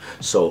right now.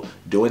 So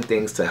doing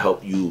things to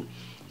help you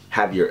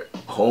have your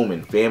home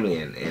and family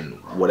and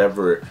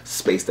whatever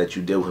space that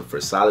you deal with for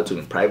solitude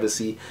and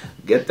privacy,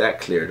 get that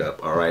cleared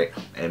up. All right,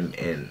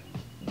 and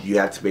you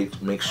have to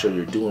make sure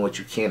you're doing what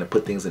you can to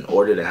put things in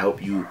order to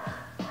help you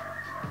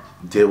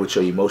deal with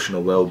your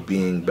emotional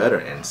well-being better.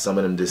 And some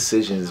of them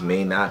decisions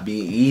may not be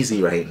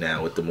easy right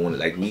now with the moon.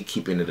 Like, we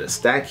keeping it a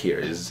stack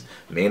here,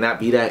 may not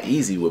be that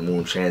easy with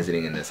moon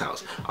transiting in this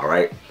house. All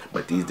right,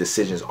 but these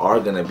decisions are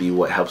going to be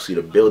what helps you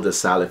to build a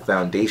solid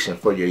foundation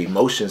for your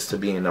emotions to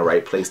be in the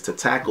right place to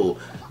tackle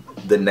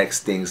the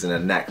next things in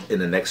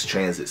the next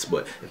transits.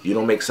 But if you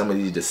don't make some of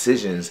these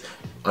decisions,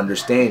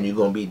 understand you're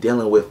going to be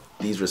dealing with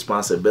these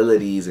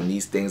responsibilities and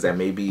these things that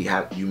maybe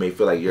you may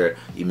feel like your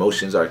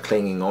emotions are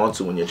clinging on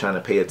to when you're trying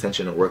to pay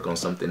attention and work on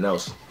something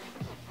else.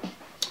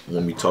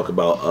 When we talk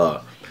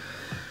about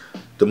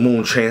the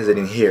moon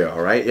transiting here,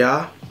 all right,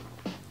 y'all.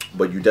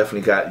 But you guys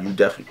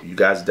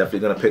definitely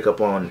gonna pick up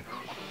on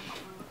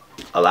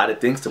a lot of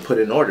things to put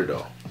in order,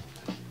 though.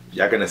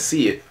 Y'all gonna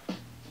see it.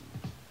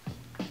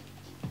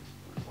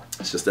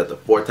 It's just that the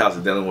fourth house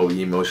is dealing with what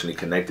we emotionally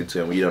connected to,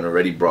 and we done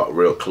already brought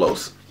real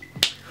close.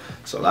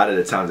 So a lot of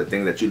the times, the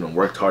thing that you done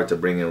worked hard to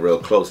bring in real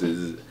close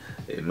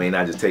it may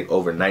not just take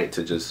overnight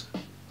to just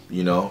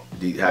you know,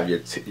 have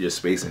your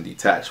space and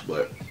detach.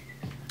 But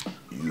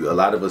a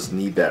lot of us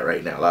need that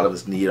right now. A lot of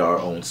us need our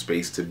own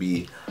space to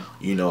be,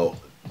 you know,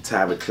 to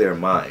have a clear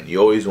mind. You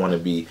always want to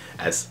be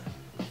as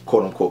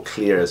quote unquote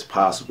clear as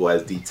possible,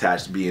 as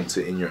detached, be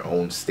in your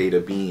own state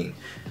of being,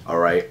 all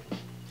right,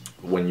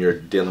 when you're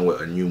dealing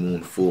with a new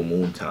moon, full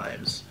moon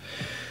times,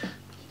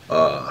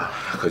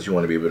 because you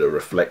want to be able to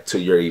reflect to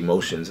your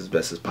emotions as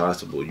best as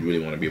possible. You really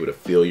want to be able to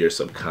feel your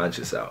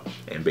subconscious out.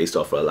 And based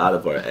off of a lot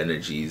of our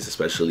energies,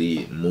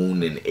 especially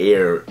moon and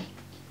air,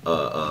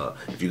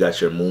 if you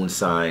got your moon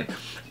sign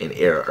in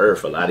air or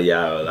earth, a lot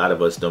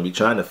of us don't be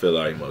trying to feel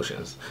our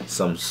emotions.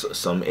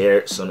 Some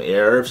air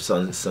earth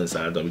sun signs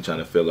don't be trying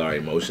to feel our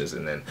emotions,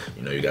 and then,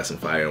 you know, you got some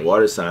fire and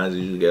water signs,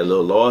 and you get a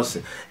little lost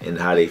in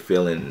how they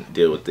feel and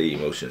deal with the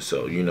emotions.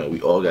 So, you know, we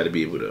all got to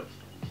be able to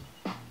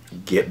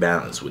get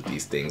balance with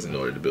these things in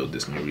order to build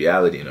this new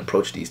reality and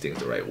approach these things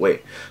the right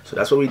way. So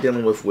that's what we're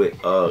dealing with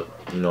you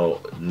know,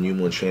 new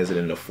moon transit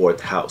in the 4th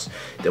house.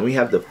 Then we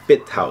have the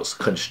 5th house,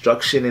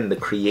 construction in the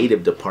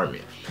creative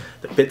department.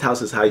 The 5th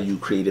house is how you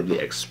creatively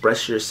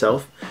express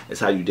yourself. It's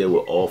how you deal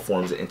with all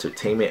forms of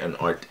entertainment and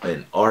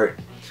art.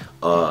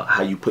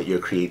 How you put your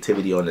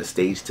creativity on the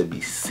stage to be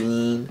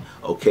seen,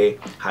 okay?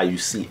 How you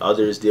see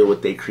others deal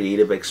with their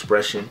creative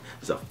expression.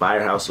 It's a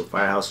fire house, so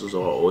fire houses are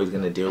always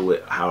going to deal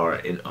with how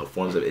our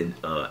forms of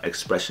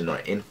expression are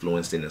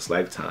influenced in this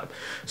lifetime.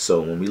 So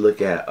when we look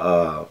at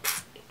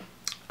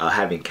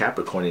having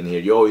Capricorn in here,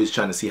 you're always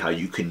trying to see how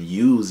you can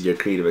use your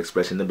creative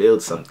expression to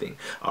build something,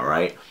 all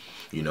right?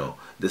 You know,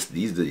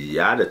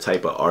 y'all the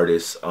type of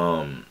artists,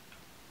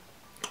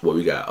 what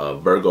we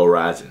got, Virgo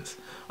risings.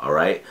 All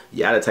right,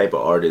 y'all the type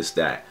of artists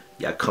that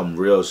y'all come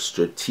real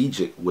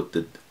strategic with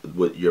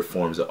your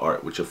forms of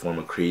art, with your form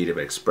of creative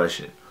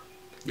expression.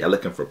 Y'all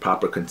looking for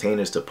proper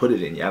containers to put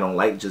it in. Y'all don't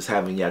like just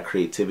having y'all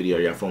creativity or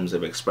your forms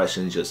of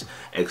expression just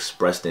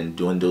expressed and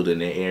dwindled in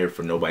the air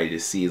for nobody to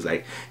see. It's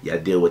like y'all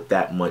deal with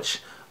that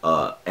much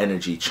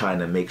energy trying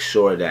to make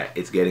sure that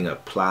it's getting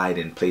applied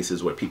in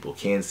places where people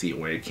can see it,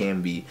 where it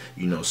can be,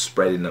 you know,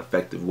 spread in an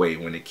effective way,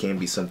 when it can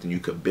be something you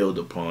could build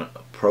upon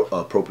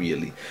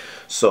appropriately.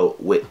 So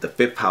with the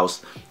 5th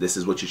house, this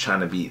is what you're trying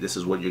to be. This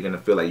is what you're going to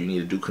feel like you need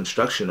to do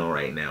construction on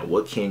right now.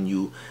 What can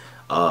you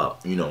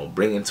you know,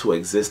 bring into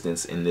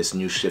existence in this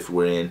new shift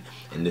we're in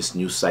this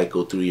new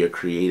cycle through your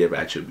creative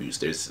attributes?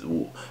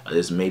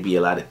 There's maybe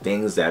a lot of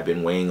things that have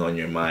been weighing on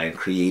your mind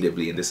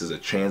creatively, and this is a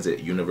transit.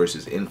 Universe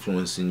is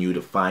influencing you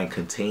to find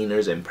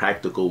containers and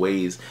practical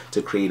ways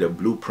to create a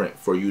blueprint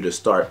for you to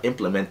start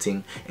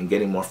implementing and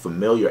getting more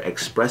familiar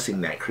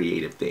expressing that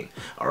creative thing.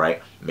 All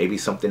right, maybe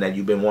something that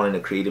you've been wanting to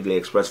creatively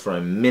express for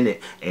a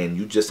minute, and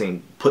you just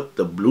ain't put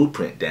the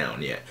blueprint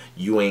down yet.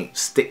 You ain't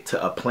stick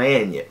to a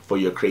plan yet for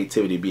your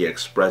creativity to be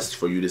expressed,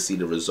 for you to see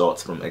the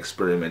results from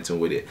experimenting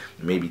with it,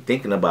 maybe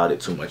thinking about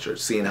it too much, or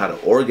seeing how to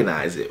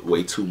organize it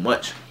way too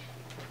much,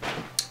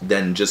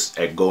 than just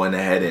going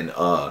ahead and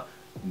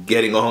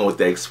getting on with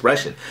the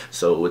expression.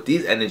 So with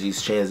these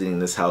energies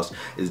transiting this house,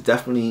 is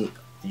definitely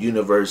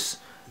universe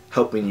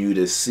helping you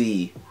to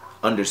see,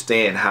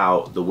 understand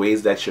how the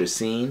ways that you're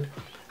seen,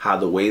 how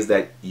the ways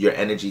that your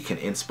energy can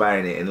inspire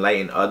and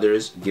enlighten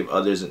others, give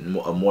others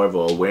more of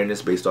an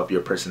awareness based off your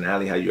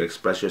personality, how you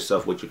express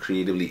yourself, what you're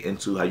creatively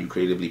into, how you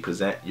creatively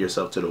present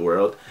yourself to the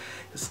world.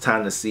 It's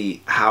time to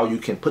see how you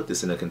can put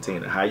this in a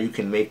container, how you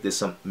can make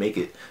this make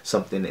it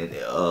something in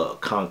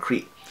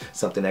concrete,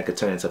 something that could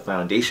turn into a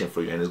foundation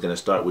for you. And it's going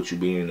to start with you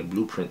being able to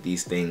blueprint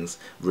these things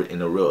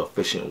in a real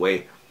efficient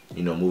way,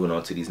 you know, moving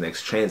on to these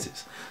next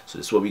transits. So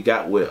this is what we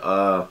got with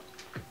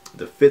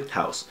the 5th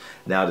house.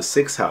 Now the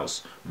 6th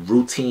house,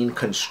 routine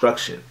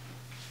construction.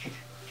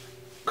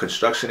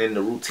 Construction in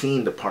the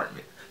routine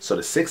department. So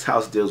the 6th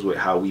house deals with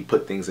how we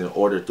put things in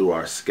order through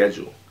our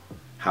schedule,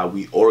 how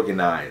we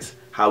organize,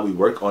 how we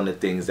work on the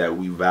things that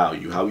we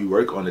value, how we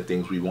work on the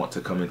things we want to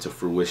come into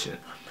fruition.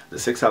 The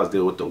 6th house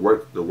deals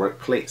with the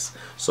workplace.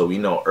 So we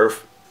know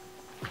earth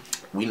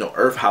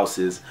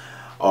houses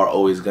are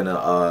always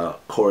gonna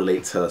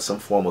correlate to some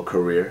form of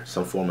career,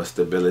 some form of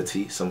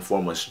stability, some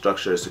form of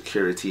structure,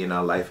 security in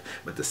our life.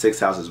 But the 6th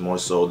house is more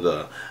so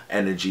the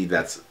energy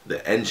that's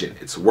the engine.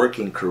 It's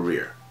working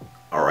career,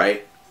 all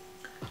right?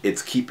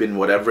 It's keeping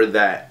whatever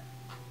that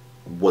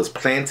was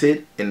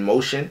planted in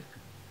motion.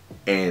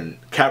 And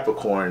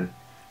Capricorn,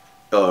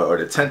 or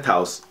the 10th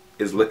house,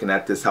 is looking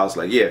at this house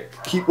like, yeah,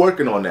 keep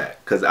working on that,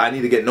 because I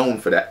need to get known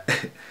for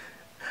that.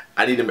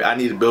 I need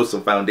to build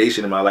some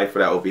foundation in my life for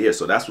that over here.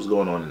 So that's what's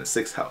going on in the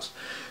 6th house.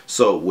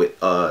 So with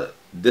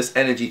this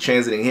energy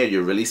transiting here,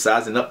 you're really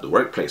sizing up the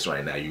workplace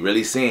right now. You're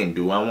really saying,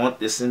 do I want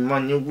this in my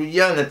new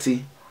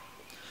reality?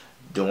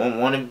 Do I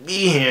want to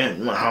be here?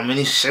 How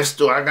many shifts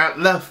do I got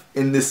left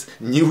in this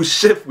new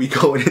shift we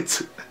going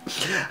into?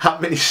 How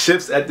many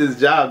shifts at this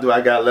job do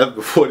I got left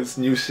before this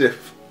new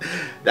shift?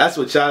 That's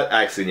what y'all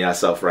asking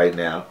yourself right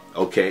now,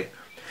 okay?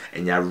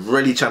 And y'all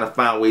really trying to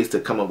find ways to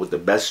come up with the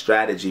best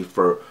strategy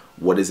for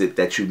what is it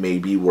that you may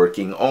be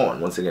working on.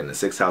 Once again, the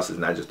 6th house is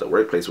not just the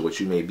workplace, but what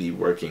you may be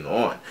working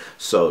on.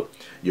 So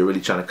you're really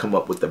trying to come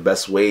up with the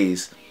best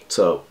ways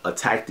to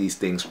attack these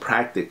things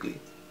practically.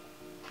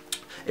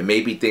 It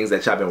may be things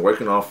that y'all been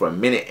working on for a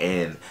minute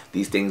and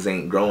these things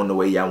ain't growing the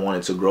way y'all want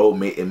it to grow.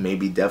 It may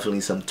be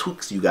definitely some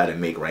tweaks you got to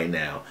make right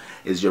now.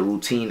 Is your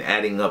routine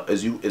adding up?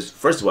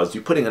 First of all, is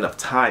you putting enough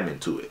time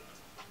into it?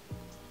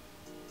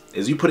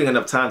 Is you putting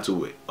enough time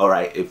to it? All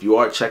right. If you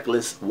are a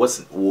checklist,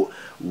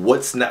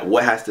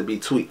 what has to be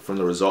tweaked from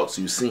the results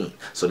you've seen?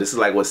 So this is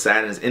like what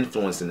Saturn's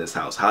influence in this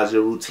house. How's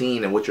your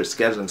routine and what you're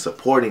scheduling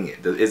supporting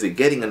it? Is it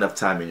getting enough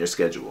time in your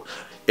schedule?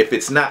 If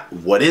it's not,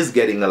 what is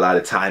getting a lot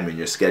of time in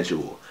your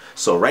schedule?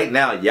 So right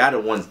now, y'all the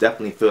ones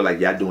definitely feel like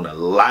y'all doing a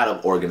lot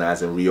of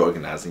organizing,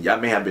 reorganizing.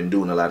 Y'all may have been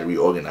doing a lot of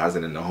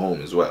reorganizing in the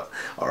home as well.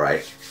 All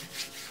right.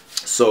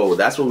 So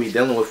that's what we're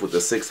dealing with the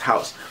 6th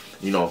house.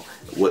 You know,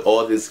 with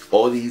all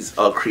these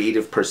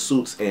creative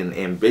pursuits and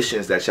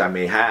ambitions that y'all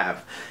may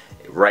have,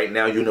 right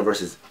now,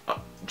 universe is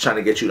trying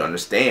to get you to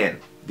understand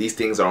these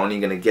things are only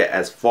going to get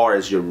as far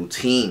as your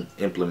routine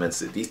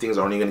implements it. These things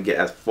are only going to get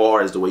as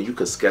far as the way you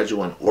could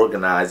schedule and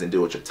organize and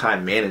deal with your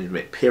time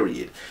management,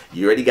 period.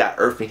 You already got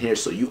Earth in here,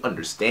 so you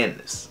understand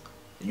this.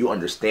 You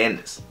understand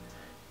this.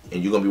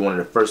 And you're going to be one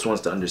of the first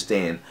ones to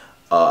understand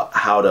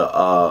how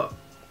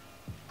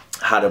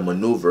to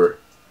maneuver,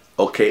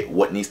 okay,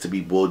 what needs to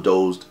be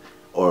bulldozed,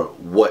 or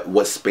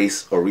what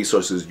space or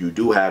resources you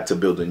do have to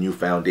build a new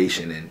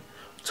foundation and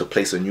to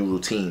place a new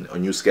routine, a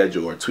new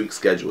schedule, or tweak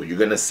schedule. You're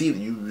gonna see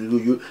you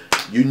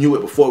knew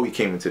it before we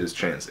came into this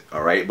transit,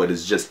 all right? But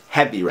it's just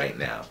heavy right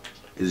now.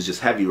 It's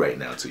just heavy right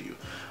now to you,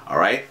 all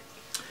right?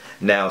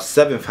 Now,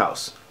 7th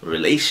house,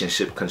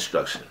 relationship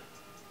construction.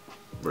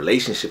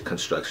 Relationship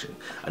construction,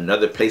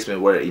 another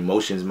placement where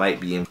emotions might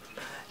be in.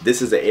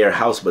 This is the air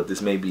house, but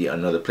this may be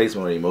another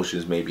placement where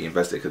emotions may be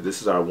invested, because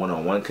this is our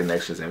one-on-one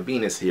connections and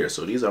Venus here.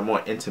 So these are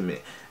more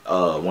intimate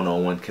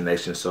one-on-one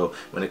connections. So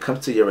when it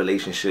comes to your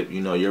relationship, you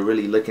know, you're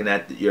really looking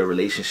at your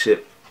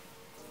relationship,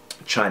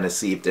 trying to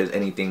see if there's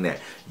anything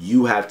that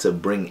you have to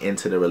bring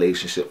into the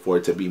relationship for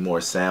it to be more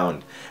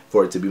sound,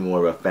 for it to be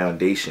more of a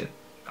foundation.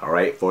 All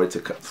right, for it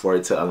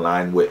to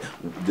align with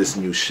this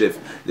new shift,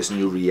 this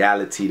new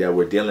reality that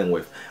we're dealing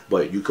with.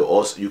 But you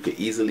could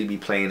easily be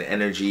playing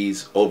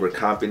energies,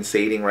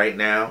 overcompensating right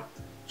now,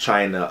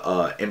 trying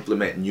to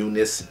implement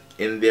newness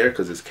in there,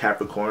 because it's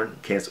Capricorn.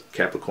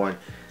 Capricorn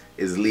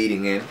is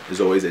leading in,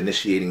 is always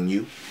initiating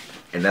you,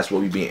 and that's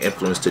what we're being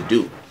influenced to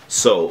do.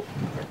 So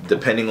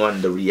depending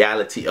on the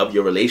reality of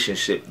your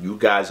relationship, you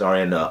guys are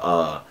in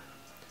a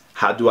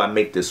how do I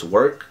make this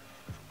work,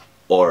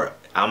 or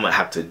I'm gonna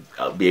have to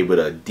be able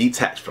to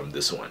detach from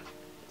this one.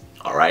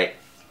 All right.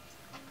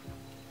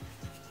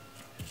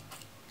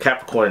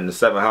 Capricorn in the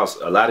 7th house.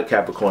 A lot of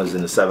Capricorns in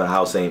the 7th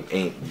house ain't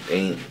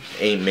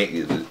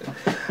making.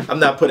 I'm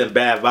not putting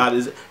bad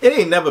vibes. It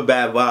ain't never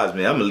bad vibes,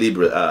 man. I'm a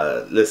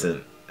Libra.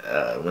 Listen,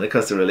 when it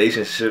comes to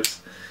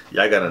relationships,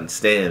 y'all gotta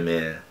understand,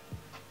 man.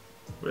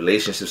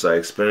 Relationships are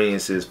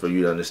experiences for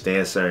you to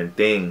understand certain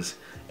things,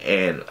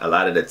 and a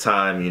lot of the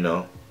time, you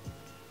know,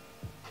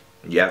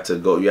 you have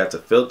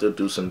to filter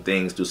through some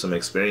things, through some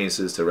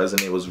experiences to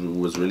resonate was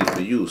really for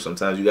you.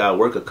 Sometimes you gotta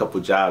work a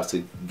couple jobs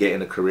to get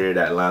in a career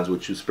that aligns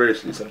with you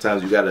spiritually.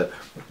 Sometimes you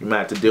might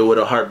have to deal with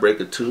a heartbreak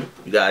or two.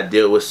 You gotta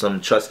deal with some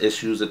trust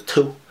issues or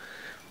two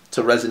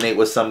to resonate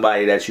with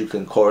somebody that you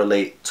can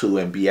correlate to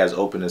and be as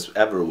open as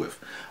ever with.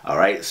 All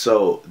right,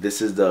 so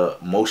this is the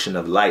motion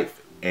of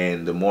life,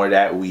 and the more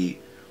that we,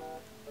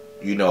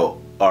 you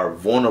know, are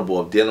vulnerable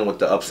of dealing with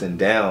the ups and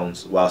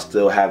downs while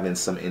still having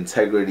some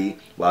integrity,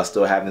 while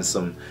still having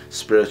some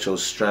spiritual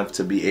strength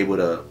to be able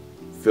to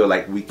feel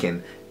like we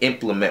can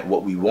implement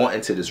what we want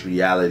into this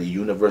reality,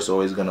 universe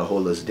always gonna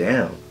hold us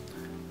down.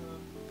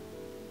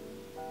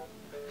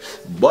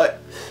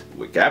 But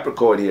with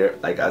Capricorn here,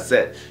 like I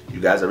said, you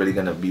guys are really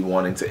gonna be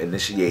wanting to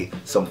initiate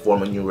some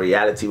form of new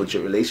reality with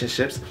your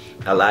relationships.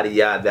 A lot of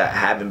y'all that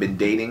haven't been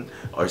dating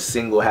or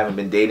single, haven't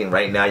been dating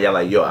right now, y'all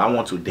like, yo, I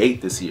want to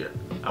date this year.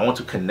 I want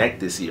to connect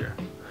this year.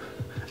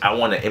 I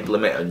want to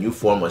implement a new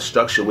form of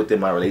structure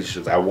within my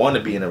relationships. I want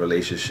to be in a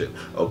relationship.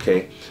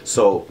 Okay,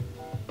 so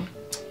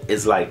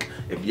it's like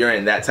if you're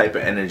in that type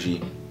of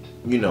energy,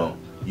 you know,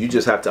 you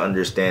just have to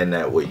understand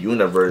that with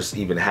universe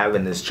even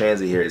having this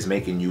transit here is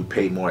making you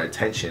pay more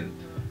attention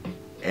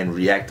and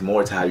react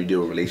more to how you deal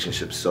with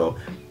relationships. So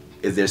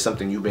is there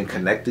something you've been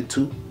connected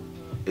to?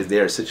 Is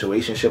there a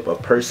situationship, a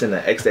person,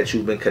 an ex that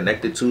you've been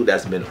connected to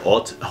that's been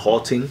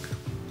halting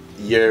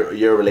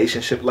your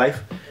relationship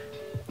life?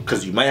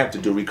 Because you might have to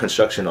do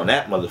reconstruction on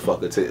that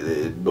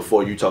motherfucker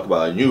before you talk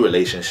about a new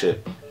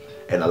relationship.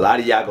 And a lot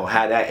of y'all gonna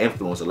have that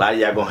influence. A lot of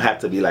y'all gonna have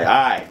to be like, all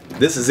right,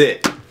 this is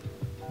it.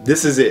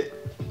 This is it.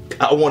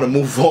 I want to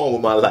move on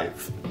with my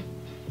life.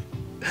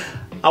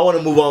 I want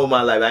to move on with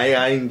my life.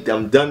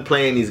 I'm done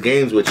playing these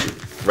games with you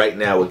right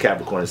now with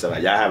Capricorn and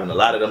stuff. Y'all having a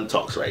lot of them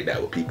talks right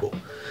now with people.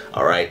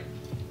 All right.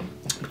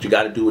 But you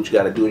got to do what you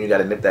got to do, and you got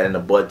to nip that in the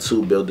bud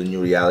to build a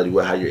new reality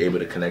with how you're able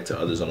to connect to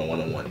others on a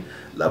one-on-one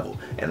level.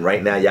 And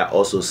right now, y'all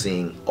also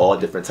seeing all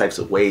different types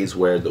of ways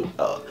where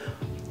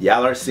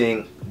y'all are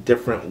seeing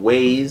different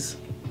ways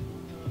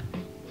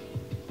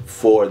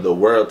for the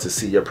world to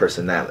see your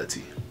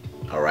personality.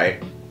 All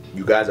right.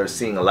 You guys are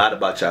seeing a lot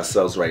about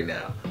yourselves right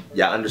now.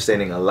 y'all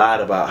understanding a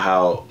lot about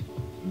how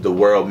the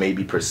world may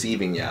be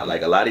perceiving y'all.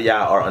 Like a lot of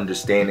y'all are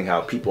understanding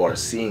how people are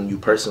seeing you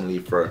personally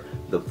for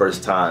the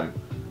first time,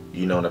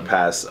 you know, in the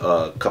past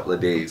couple of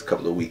days,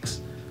 couple of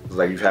weeks. It's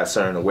like you've had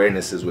certain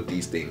awarenesses with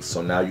these things.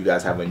 So now you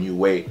guys have a new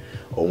way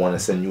or want to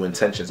send new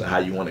intentions on how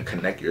you want to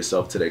connect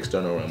yourself to the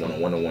external realm on a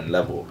one-on-one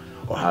level,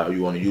 or how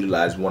you want to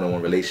utilize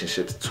one-on-one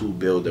relationships to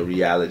build a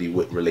reality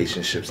with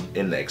relationships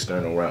in the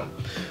external realm.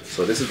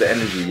 So this is the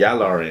energy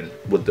y'all are in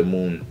with the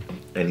moon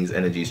and these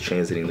energies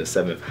transiting the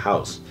 7th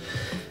house.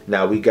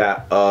 Now we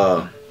got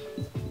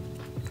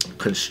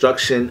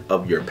construction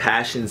of your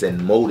passions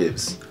and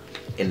motives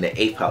in the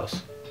 8th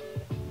house.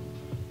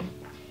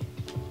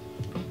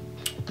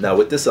 Now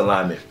with this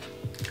alignment,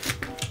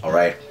 all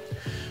right,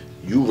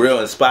 you real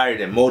inspired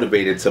and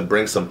motivated to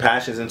bring some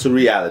passions into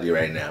reality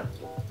right now.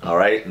 All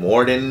right,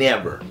 more than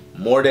ever,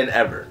 more than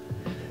ever.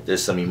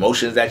 There's some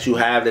emotions that you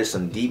have. There's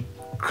some deep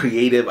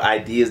creative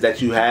ideas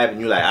that you have,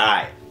 and you're like, all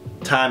right,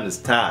 time is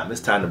time.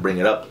 It's time to bring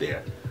it up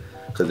there,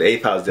 because the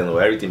 8th house is dealing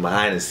with everything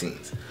behind the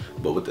scenes.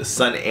 But with the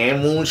sun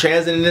and moon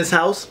transit in this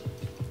house,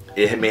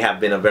 it may have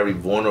been a very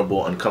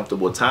vulnerable,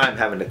 uncomfortable time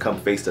having to come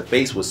face to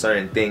face with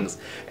certain things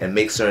and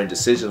make certain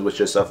decisions with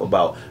yourself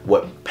about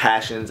what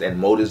passions and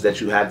motives that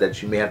you have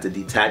that you may have to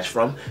detach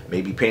from.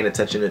 Maybe paying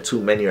attention to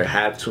too many or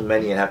have too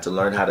many and have to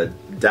learn how to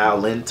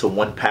dial into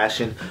one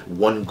passion,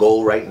 one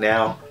goal right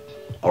now,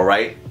 all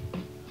right?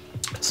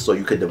 So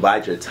you could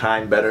divide your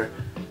time better.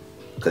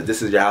 Because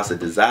this is your house of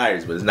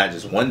desires, but it's not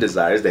just one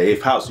desire, it's the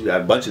 8th house. You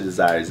have a bunch of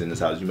desires in this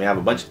house. You may have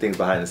a bunch of things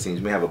behind the scenes.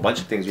 You may have a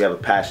bunch of things you have a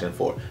passion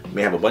for. You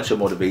may have a bunch of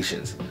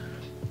motivations.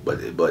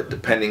 But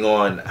depending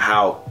on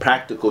how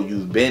practical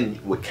you've been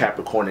with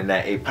Capricorn in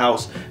that 8th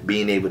house,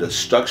 being able to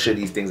structure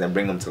these things and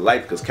bring them to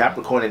life. Because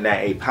Capricorn in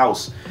that 8th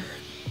house,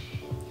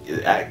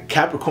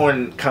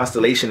 Capricorn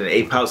constellation in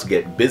 8th house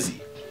get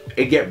busy.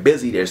 It get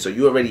busy there, so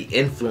you already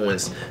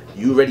influenced,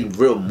 you already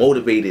real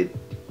motivated,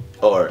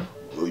 or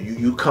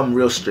you come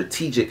real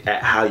strategic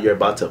at how you're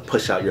about to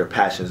push out your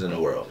passions in the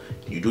world.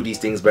 You do these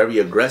things very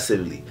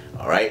aggressively,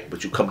 all right?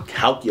 But you come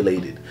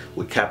calculated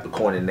with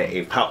Capricorn in the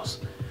 8th house.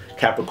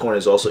 Capricorn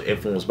is also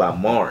influenced by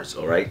Mars,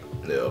 all right?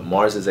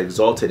 Mars is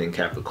exalted in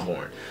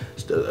Capricorn.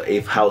 It's the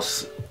 8th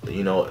house,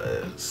 you know,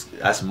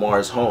 that's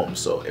Mars' home.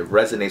 So it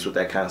resonates with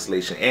that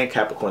constellation. And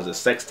Capricorn is a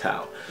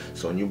sextile.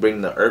 So when you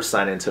bring the earth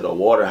sign into the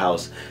water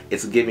house,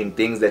 it's giving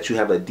things that you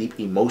have a deep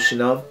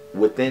emotion of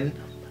within,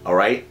 all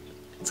right?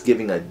 It's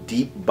giving a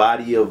deep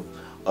body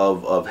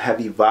of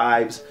heavy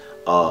vibes,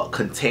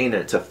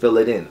 container to fill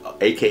it in,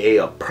 aka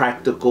a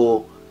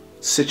practical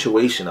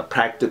situation, a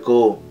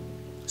practical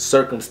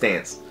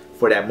circumstance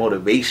for that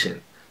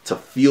motivation to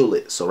fuel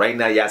it. So right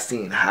now y'all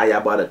seeing how y'all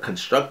about to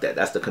construct that.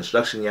 That's the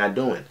construction y'all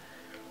doing.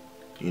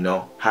 You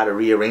know, how to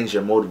rearrange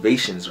your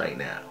motivations right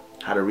now,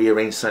 how to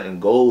rearrange certain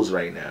goals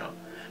right now,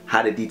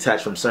 how to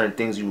detach from certain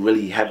things you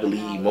really heavily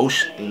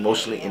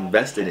emotionally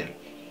invested in.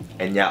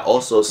 And y'all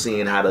also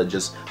seeing how to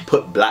just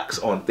put blocks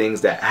on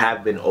things that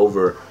have been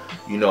over,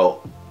 you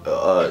know,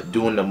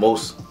 doing the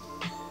most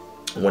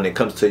when it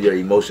comes to your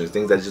emotions.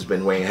 Things that's just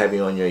been weighing heavy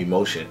on your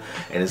emotion.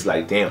 And it's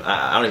like, damn,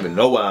 I don't even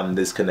know why I'm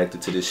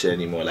disconnected to this shit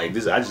anymore. Like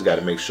this, I just got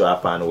to make sure I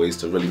find ways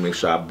to really make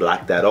sure I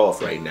block that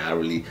off right now. I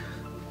really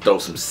throw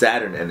some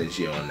Saturn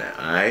energy on that,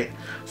 alright?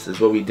 So this is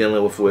what we're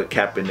dealing with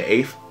Cap in the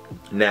 8th.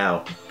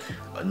 Now,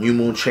 a new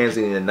moon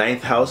transiting in the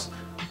 9th house.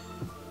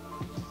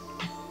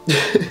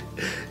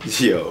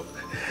 Yo,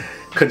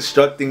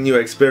 constructing new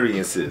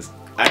experiences.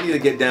 I need to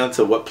get down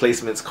to what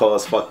placements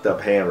cause fucked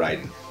up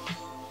handwriting,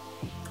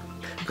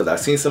 because I've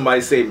seen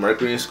somebody say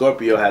Mercury and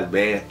Scorpio has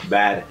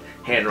bad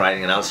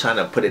handwriting, and I was trying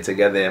to put it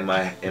together in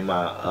my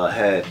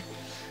head,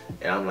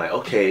 and I'm like,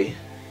 okay,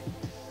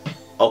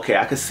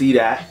 I could see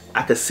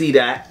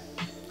that.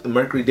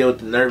 Mercury deal with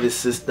the nervous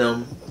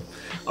system.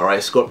 All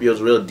right,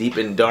 Scorpio's real deep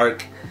and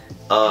dark.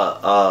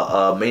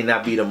 May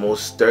not be the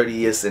most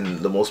sturdiest and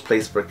the most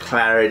placed for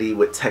clarity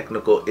with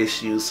technical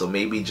issues. So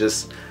maybe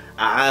just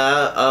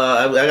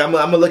I'm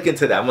gonna look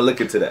into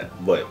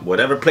that. But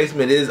whatever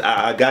placement is,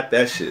 I got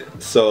that shit.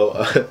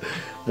 So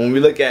when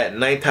we look at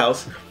 9th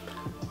house,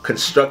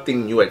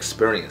 constructing new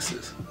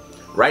experiences.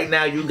 Right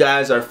now, you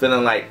guys are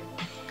feeling like,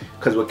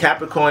 because with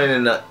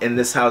Capricorn in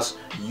this house,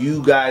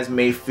 you guys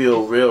may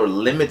feel real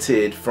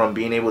limited from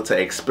being able to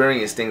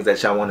experience things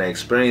that y'all want to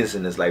experience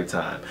in this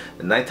lifetime.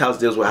 The 9th house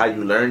deals with how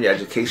you learn, your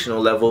educational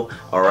level,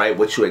 all right,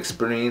 what you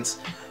experience,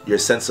 your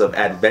sense of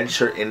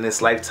adventure in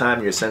this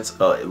lifetime, your sense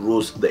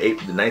rules. The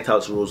 9th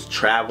house rules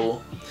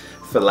travel,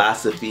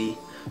 philosophy,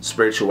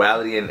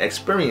 spirituality, and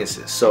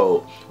experiences.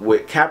 So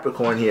with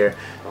Capricorn here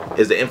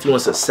is the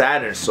influence of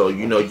Saturn. So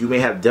you know, you may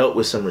have dealt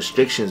with some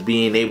restrictions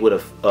being able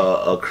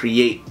to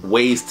create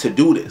ways to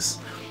do this,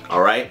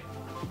 all right?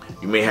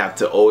 You may have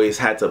to always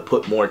had to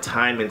put more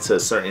time into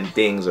certain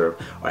things, or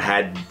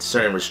had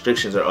certain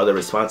restrictions or other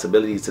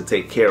responsibilities to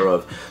take care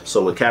of.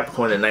 So with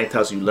Capricorn in the 9th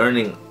house, you're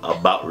learning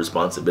about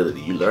responsibility.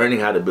 You're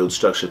learning how to build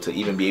structure to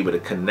even be able to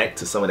connect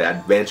to some of the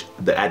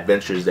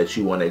adventures that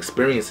you want to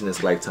experience in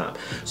this lifetime.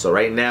 So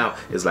right now,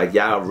 it's like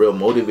y'all are real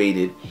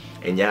motivated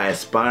and y'all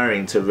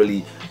aspiring to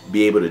really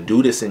be able to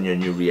do this in your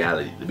new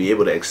reality, to be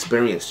able to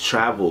experience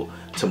travel,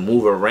 to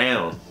move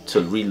around,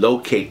 to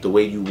relocate the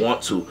way you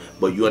want to.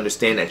 But you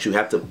understand that you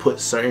have to put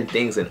certain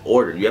things in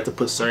order. You have to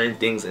put certain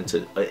things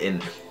into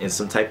in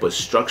some type of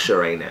structure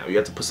right now. You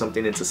have to put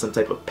something into some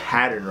type of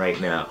pattern right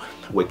now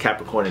with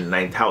Capricorn in the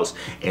 9th house.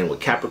 And with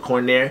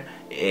Capricorn there,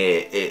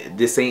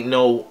 this ain't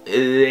no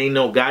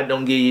God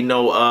don't give you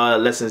no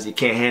lessons you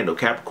can't handle.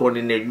 Capricorn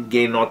in there, you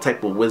gain all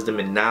type of wisdom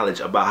and knowledge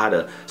about how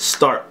to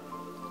start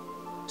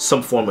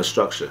some form of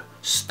structure,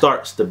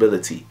 start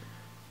stability.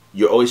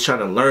 You're always trying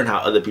to learn how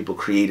other people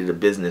created a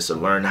business, or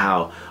learn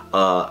how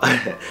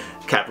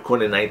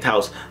Capricorn in the 9th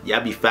house,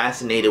 y'all be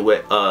fascinated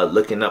with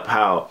looking up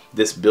how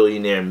this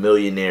billionaire,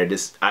 millionaire,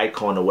 this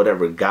icon or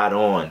whatever got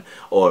on,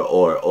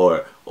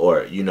 or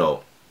you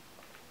know,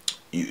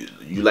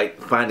 you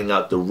like finding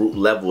out the root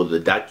level, the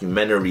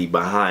documentary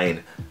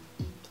behind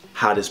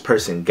how this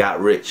person got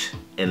rich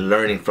and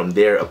learning from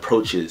their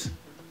approaches.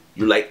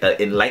 You like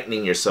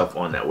enlightening yourself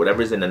on that.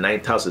 Whatever's in the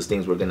 9th house is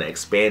things we're going to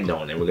expand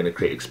on, and we're going to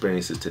create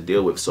experiences to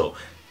deal with. So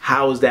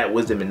how is that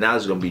wisdom and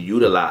knowledge going to be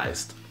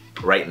utilized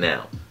right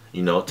now,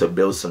 you know, to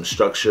build some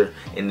structure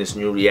in this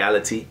new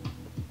reality?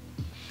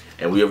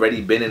 And we already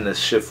been in a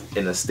shift,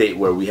 in a state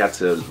where we have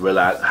to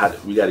realize how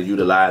we got to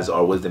utilize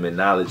our wisdom and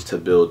knowledge to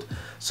build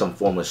some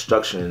form of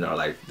structure in our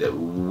life. That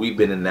we've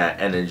been in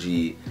that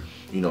energy,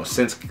 you know,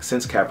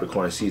 since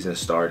Capricorn season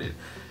started.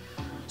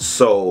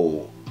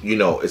 So, you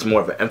know, it's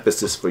more of an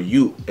emphasis for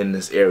you in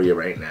this area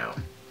right now.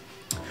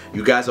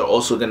 You guys are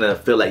also gonna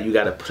feel like you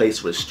gotta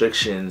place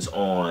restrictions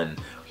on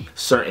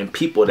certain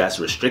people that's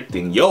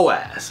restricting your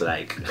ass.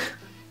 Like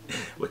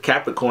with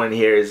Capricorn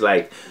here, is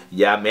like,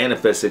 yeah,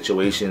 manifest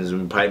situations.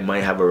 We probably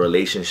might have a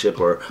relationship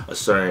or a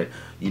certain,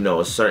 you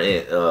know, a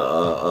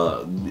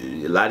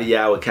lot of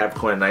y'all with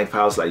Capricorn 9th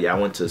house, like y'all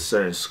went to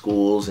certain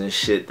schools and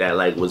shit that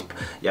like was,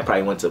 y'all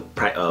probably went to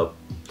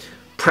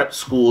prep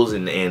schools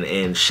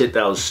and shit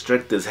that was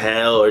strict as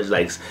hell, or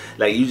like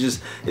you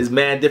just, it's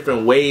mad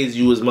different ways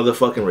you was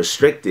motherfucking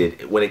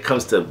restricted when it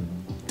comes to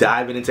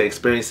diving into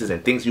experiences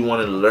and things you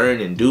want to learn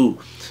and do.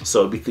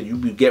 So because you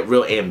get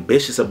real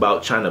ambitious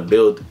about trying to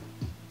build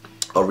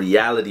a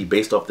reality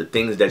based off the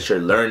things that you're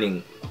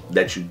learning,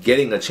 that you're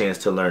getting a chance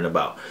to learn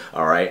about.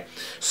 All right,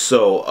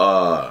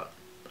 so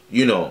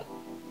you know,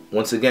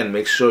 once again,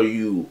 make sure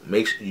you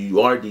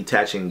are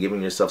detaching,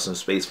 giving yourself some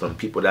space from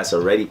people that's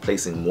already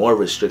placing more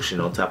restriction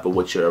on top of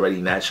what you're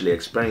already naturally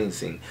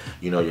experiencing.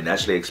 You know, you're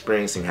naturally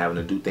experiencing having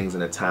to do things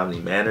in a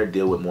timely manner,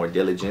 deal with more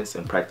diligence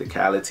and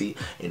practicality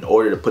in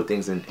order to put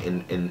things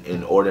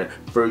in order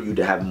for you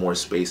to have more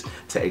space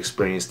to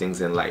experience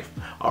things in life.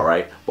 All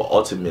right, but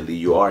ultimately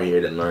you are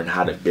here to learn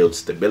how to build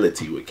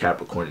stability with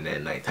Capricorn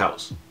in that 9th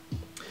house.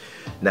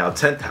 Now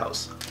 10th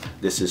house,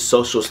 this is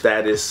social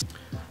status.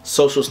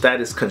 Social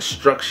status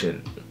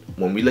construction.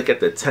 When we look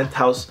at the 10th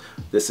house,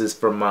 this is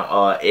from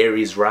my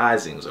Aries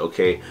risings,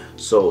 okay?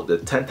 So the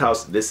 10th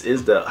house, this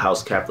is the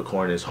house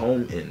Capricorn is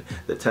home in.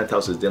 The 10th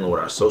house is dealing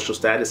with our social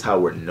status, how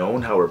we're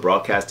known, how we're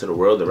broadcast to the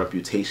world, the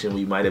reputation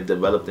we might have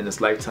developed in this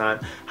lifetime,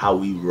 how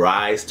we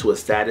rise to a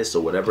status,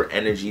 or whatever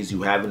energies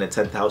you have in the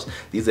 10th house.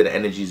 These are the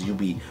energies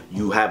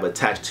you have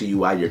attached to you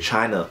while you're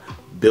trying to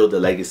build a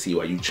legacy,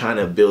 or you trying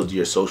to build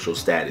your social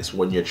status,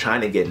 when you're trying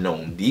to get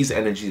known. These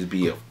energies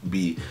be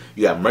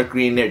you got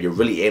Mercury in there, you're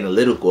really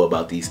analytical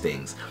about these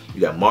things.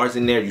 You got Mars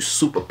in there, you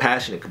super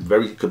passionate,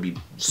 could be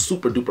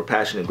super duper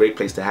passionate, great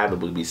place to have it,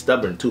 but be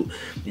stubborn too.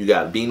 You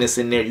got Venus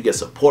in there, you get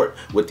support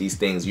with these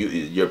things.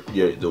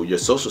 Your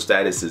social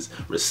status is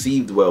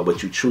received well,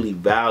 but you truly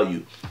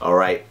value, all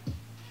right,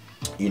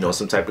 you know,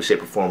 some type of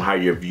shape or form how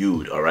you're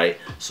viewed, all right?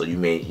 So you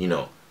may, you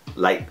know,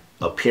 like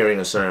appearing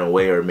a certain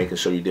way, or making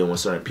sure you're dealing with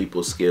certain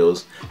people's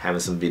skills,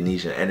 having some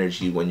Venetian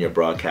energy when you're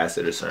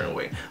broadcasted a certain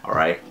way. All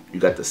right, you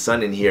got the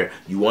sun in here.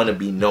 You want to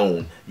be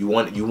known. You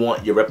want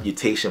your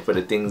reputation for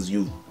the things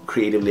you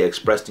creatively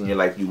expressed in your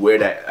life. You wear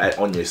that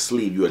on your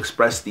sleeve. You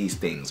express these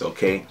things.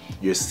 Okay,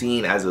 you're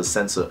seen as a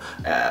sense of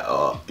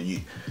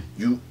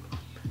you're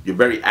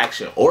very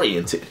action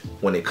oriented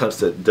when it comes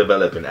to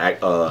developing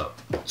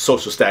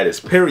social status,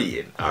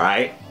 period. All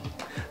right,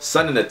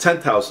 sun in the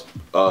 10th house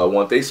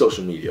want their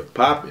social media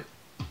popping.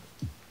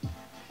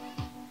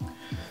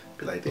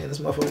 Be like, damn, this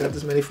motherfucker got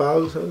this many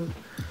followers, huh?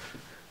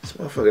 This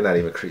motherfucker not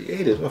even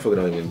creative. This motherfucker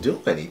don't even do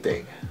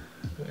anything.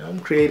 I mean, I'm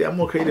creative. I'm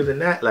more creative than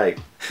that. Like,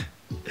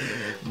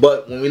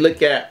 but when we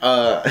look at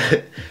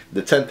the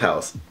 10th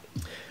house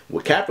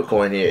with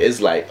Capricorn here,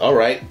 it's like, all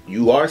right,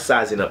 you are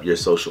sizing up your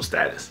social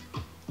status.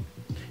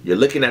 You're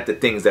looking at the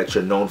things that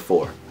you're known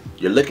for.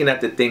 You're looking at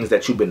the things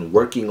that you've been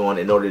working on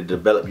in order to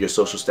develop your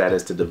social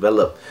status, to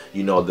develop,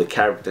 you know, the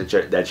character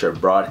that you're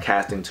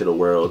broadcasting to the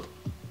world,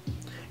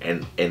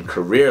 and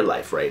career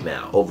life right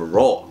now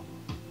overall.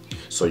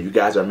 So you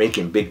guys are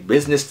making big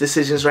business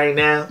decisions right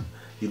now.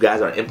 You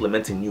guys are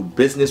implementing new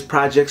business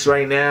projects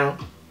right now.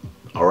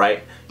 All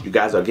right, you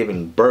guys are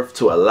giving birth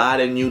to a lot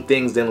of new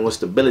things, dealing with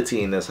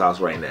stability in this house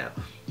right now.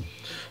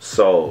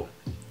 So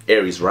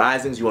Aries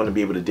risings, you want to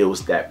be able to deal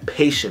with that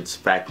patience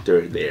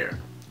factor there.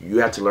 You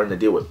have to learn to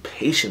deal with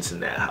patience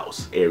in that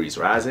house, Aries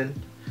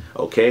rising.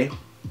 Okay?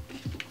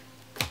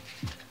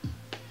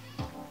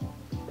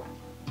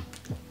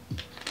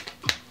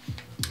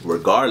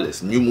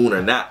 Regardless, new moon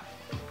or not.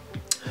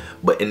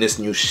 But in this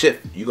new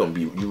shift, you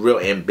real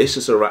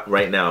ambitious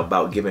right now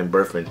about giving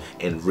birth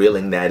and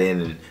reeling that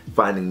in and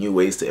finding new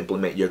ways to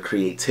implement your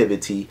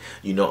creativity,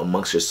 you know,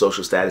 amongst your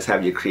social status,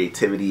 have your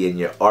creativity and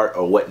your art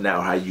or whatnot,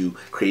 or how you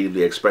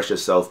creatively express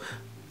yourself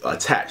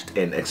attached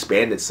and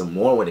expanded some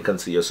more when it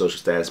comes to your social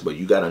status. But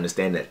you got to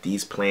understand that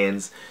these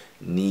plans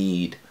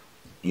need,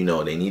 you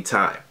know, they need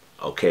time,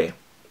 okay?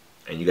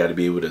 And you got to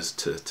be able to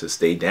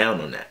stay down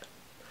on that.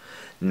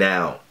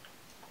 Now,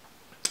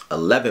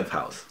 11th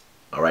house.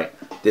 All right,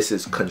 this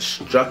is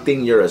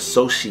constructing your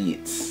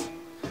associates.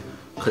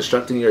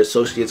 Constructing your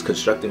associates,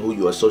 constructing who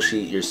you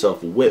associate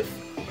yourself with.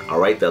 All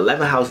right, the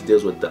 11th house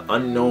deals with the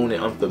unknown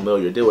and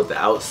unfamiliar, deal with the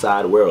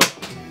outside world,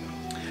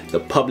 the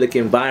public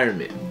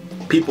environment,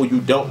 people you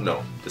don't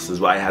know. This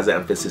is why it has an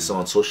emphasis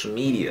on social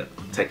media,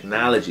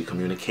 technology,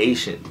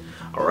 communication.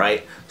 All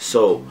right,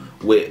 so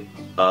with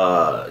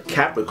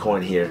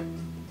Capricorn here,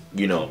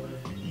 you know,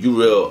 you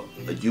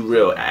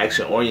real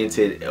action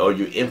oriented, or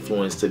you're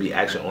influenced to be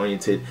action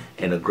oriented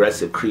and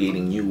aggressive,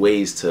 creating new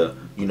ways to,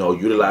 you know,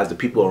 utilize the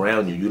people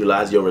around you,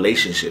 utilize your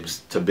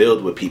relationships to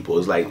build with people.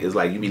 It's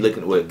like you be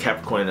looking with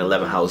Capricorn in the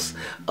 11th house,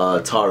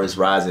 Taurus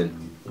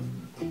rising.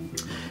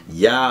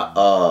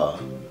 Yeah,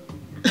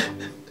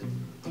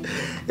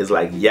 it's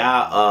like,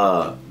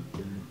 yeah,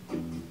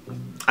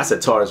 I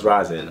said Taurus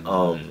rising,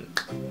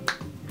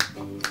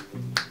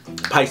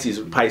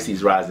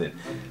 Pisces rising.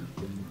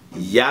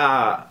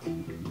 Yeah,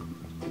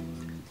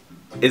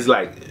 it's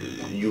like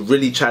you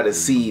really try to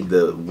see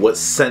what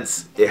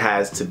sense it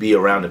has to be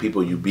around the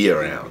people you be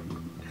around.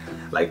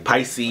 Like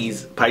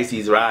Pisces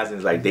rising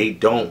is like they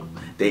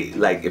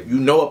like, if you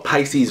know a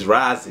Pisces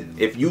rising,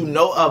 if you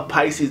know a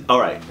Pisces, all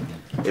right,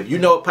 if you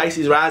know a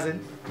Pisces rising,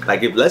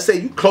 like if let's say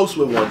you close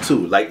with one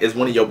too, like it's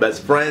one of your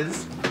best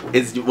friends,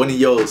 it's one of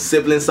your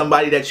siblings,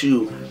 somebody that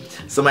you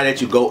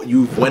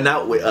went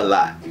out with a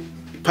lot.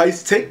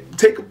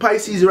 Take a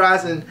Pisces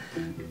rising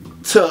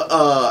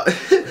to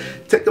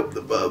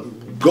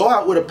go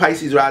out with a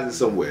Pisces rising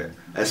somewhere,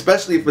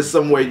 especially if it's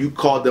somewhere you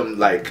call them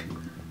like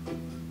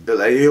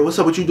hey, what's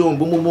up, what you doing,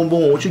 boom boom boom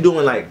boom, what you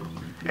doing, like,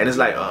 and it's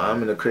like, oh,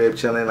 I'm in the crib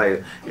chilling.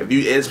 Like, if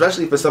you,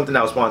 especially for something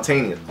that was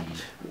spontaneous,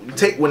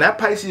 when that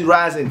Pisces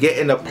rising get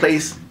in a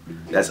place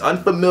that's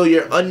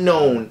unfamiliar,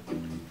 unknown,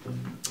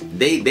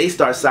 they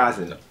start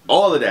sizing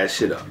all of that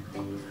shit up.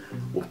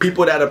 Well,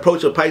 people that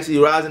approach a Pisces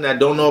rising that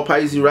don't know a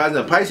Pisces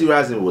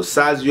rising will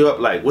size you up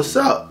like, what's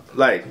up,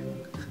 like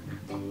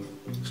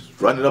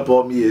running up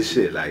on me and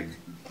shit, like,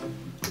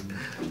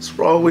 what's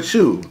wrong with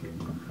you?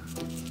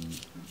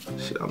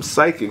 Shit, I'm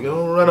psychic. You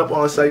don't run up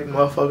on a psychic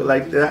motherfucker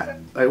like that.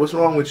 Like, what's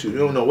wrong with you? You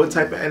don't know what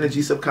type of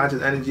energy,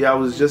 subconscious energy I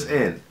was just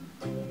in.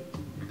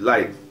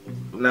 Like,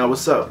 now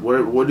what's up?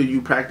 What are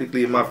you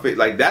practically in my face?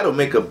 Like,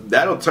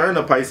 that'll turn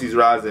a Pisces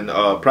rising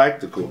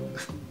practical.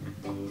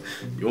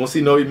 You won't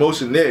see no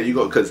emotion there. You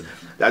go, because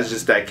that's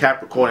just that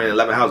Capricorn in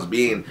 11th house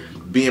being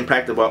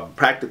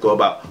practical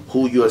about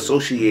who you're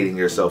associating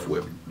yourself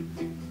with.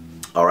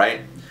 All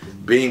right,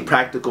 being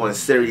practical and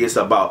serious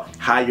about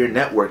how you're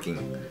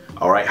networking.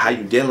 All right, how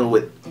you dealing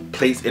with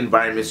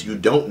environments you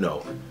don't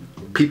know,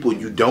 people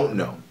you don't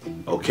know.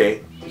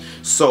 Okay,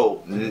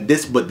 so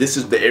this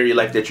is the area of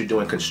life that you're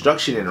doing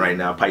construction in right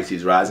now,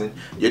 Pisces rising.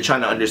 You're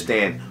trying to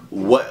understand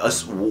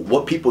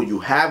what people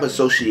you have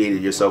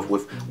associated yourself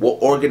with,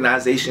 what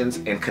organizations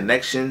and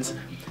connections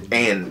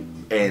and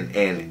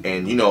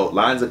you know,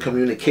 lines of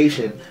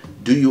communication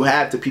do you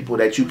have to people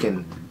that you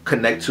can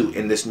connect to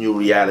in this new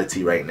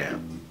reality right now.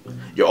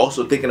 You're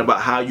also thinking about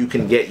how you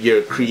can get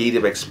your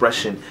creative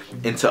expression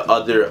into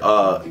other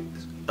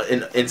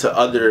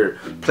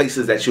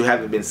places that you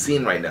haven't been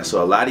seen right now.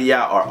 So a lot of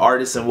y'all are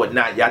artists and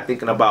whatnot. Y'all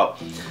thinking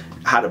about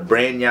how to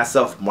brand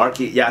yourself,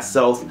 market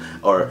yourself,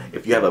 or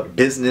if you have a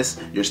business,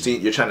 you're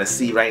trying to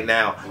see right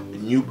now,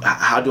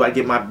 how do I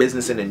get my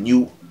business in a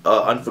new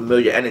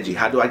unfamiliar energy?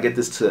 How do I get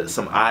this to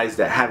some eyes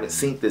that haven't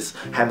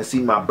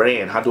seen my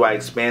brand? How do I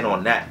expand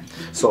on that?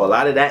 So a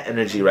lot of that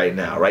energy right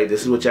now, right?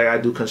 This is what y'all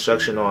gotta do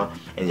construction on,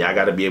 and y'all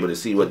gotta be able to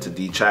see what to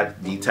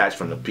detach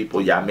from the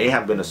people y'all may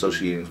have been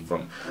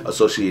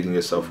associating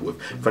yourself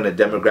with, from the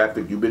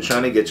demographic you've been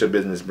trying to get your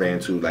business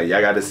brand to. Like,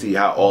 y'all gotta see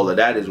how all of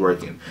that is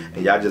working,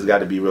 and y'all just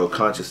gotta be real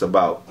conscious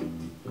about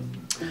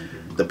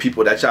the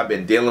people that y'all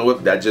been dealing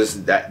with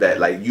that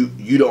like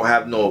you don't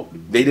have no,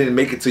 they didn't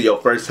make it to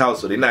your first house,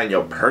 so they're not in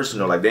your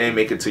personal, like they didn't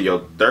make it to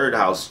your third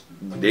house,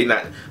 they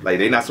not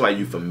somebody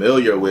you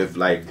familiar with,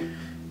 like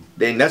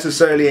they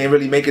necessarily ain't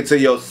really make it to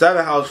your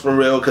seventh house for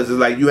real, because it's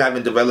like you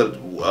haven't developed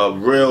a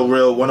real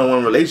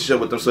one-on-one relationship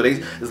with them. So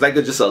it's like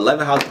just an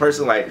 11th house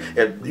person. Like,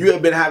 if you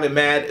have been having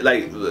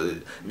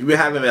you've been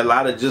having a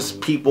lot of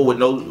just people with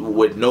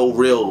no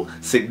real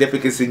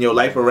significance in your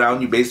life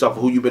around you based off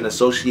of who you've been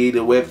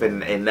associated with,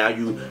 and now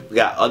you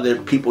got other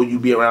people you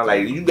be around.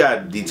 Like, you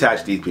gotta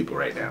detach these people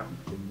right now.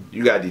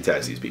 You gotta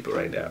detach these people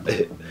right now.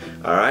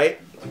 All right.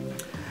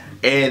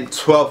 And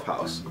 12th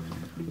house.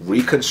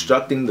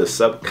 reconstructing the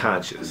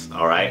subconscious.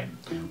 All right,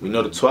 we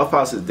know the 12th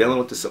house is dealing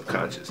with the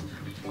subconscious.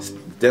 It's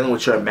dealing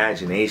with your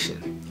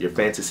imagination, your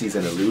fantasies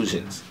and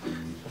illusions.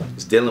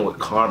 It's dealing with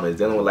karma. It's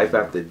dealing with life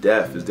after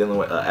death. It's dealing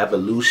with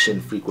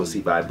evolution,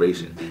 frequency,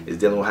 vibration. It's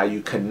dealing with how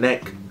you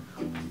connect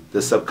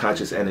the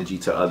subconscious energy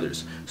to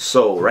others.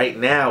 So right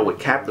now with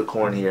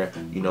Capricorn here,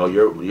 you know,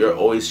 you're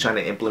always trying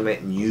to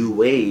implement new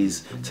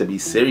ways to be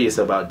serious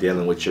about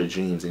dealing with your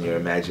dreams and your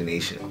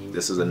imagination.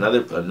 This is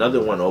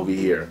another one over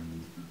here,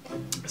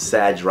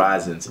 Sag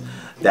risings,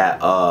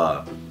 that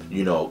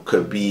you know,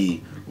 could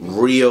be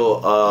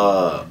real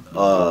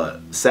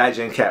Sag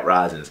and Cap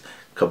risings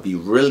could be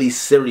really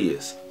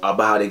serious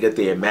about how they get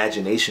their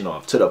imagination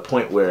off, to the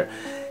point where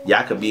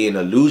y'all could be in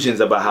illusions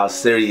about how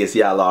serious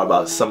y'all are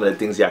about some of the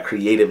things y'all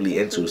creatively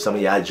into, some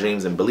of y'all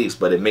dreams and beliefs,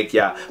 but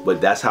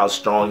that's how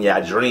strong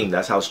y'all dream,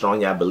 that's how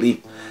strong y'all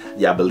believe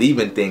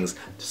in things.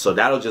 So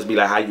that'll just be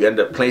like how you end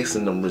up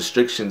placing them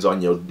restrictions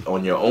on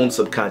your own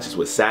subconscious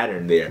with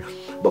Saturn there.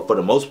 But for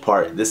the most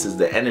part, this is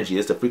the energy,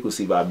 it's the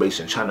frequency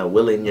vibration, trying to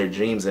will in your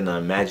dreams in an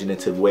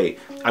imaginative way.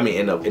 I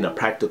mean, in a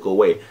practical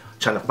way,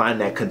 trying to find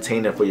that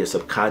container for your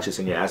subconscious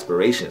and your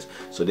aspirations.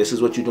 So this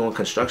is what you're doing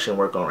construction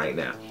work on right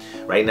now.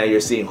 Right now,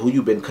 you're seeing who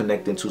you've been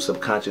connecting to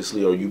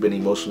subconsciously, or you've been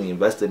emotionally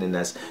invested in,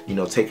 that's, you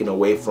know, taken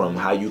away from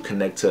how you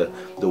connect to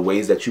the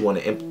ways that you want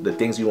to, the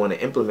things you want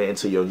to implement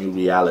into your new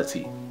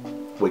reality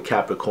with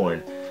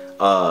Capricorn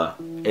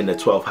in the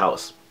 12th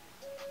house.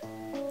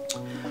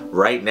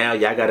 Right now,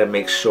 y'all gotta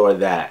make sure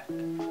that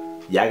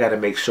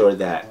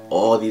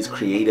all these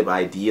creative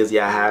ideas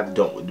y'all have,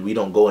 we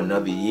don't go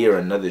another year,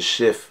 another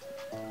shift.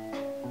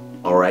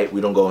 All right, we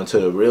don't go into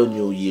the real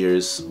New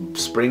Year's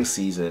spring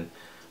season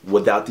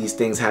without these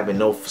things having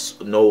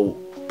no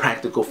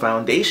practical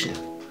foundation.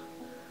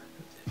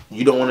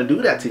 You don't want to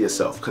do that to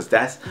yourself, because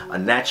that's a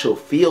natural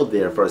field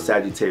there for a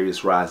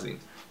Sagittarius rising.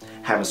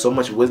 Having so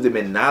much wisdom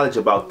and knowledge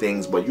about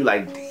things, but you're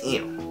like,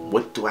 damn,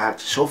 what do I have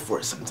to show for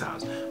it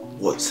sometimes?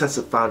 What sense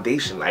of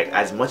foundation? Like,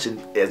 as much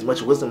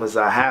wisdom as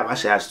I have, I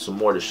should have some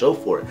more to show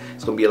for it.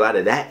 It's gonna be a lot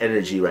of that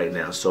energy right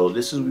now. So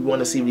this is, we want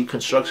to see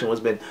reconstruction. What's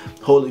been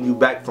holding you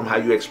back from how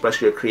you express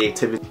your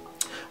creativity?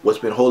 What's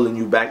been holding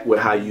you back with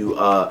how you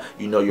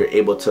you know, you're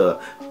able to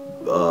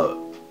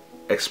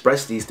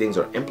express these things,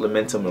 or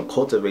implement them, or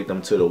cultivate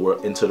them to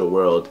into the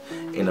world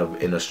in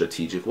a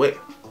strategic way.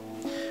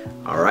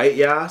 All right,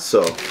 y'all.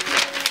 So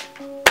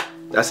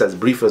that's as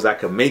brief as I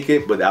can make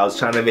it, but I was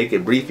trying to make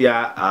it brief,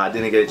 y'all. I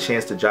didn't get a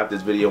chance to drop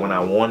this video when I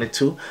wanted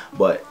to,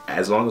 but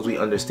as long as we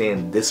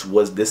understand this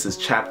is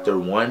chapter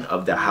 1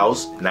 of the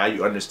house, now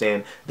you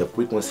understand the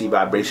frequency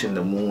vibration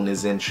the moon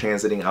is in,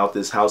 transiting out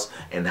this house,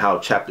 and how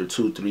chapter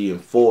 2, 3,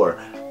 and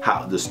 4,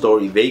 how the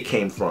story they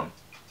came from.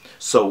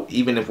 So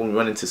even if we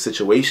run into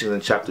situations in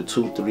chapter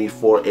 2, 3,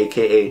 4,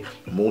 aka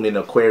moon in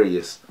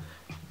Aquarius,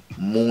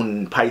 moon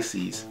in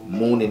Pisces,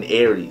 moon in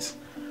Aries,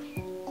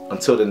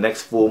 until the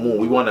next full moon,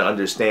 we want to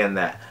understand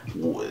that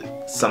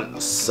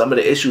some of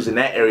the issues in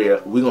that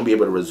area, we're going to be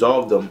able to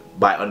resolve them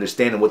by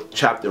understanding what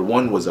chapter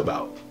 1 was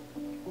about.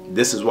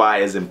 This is why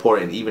it's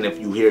important, even if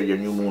you hear your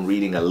new moon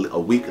reading a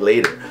week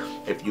later,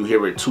 if you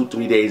hear it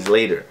 2-3 days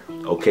later,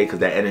 okay, because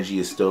that energy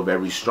is still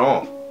very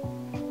strong.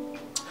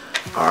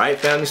 Alright,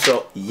 family,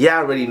 so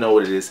y'all already know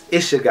what it is.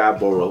 It's your guy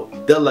Boro,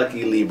 the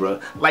Lucky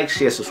Libra. Like,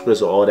 share,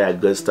 subscribe, all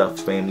that good stuff,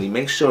 family.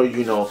 Make sure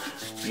you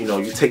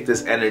take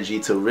this energy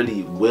to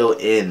really will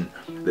in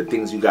the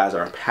things you guys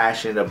are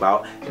passionate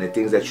about, and the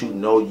things that you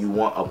know you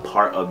want a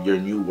part of your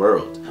new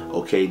world,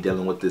 okay,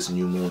 dealing with this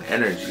new moon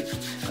energy.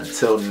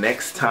 Until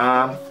next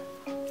time,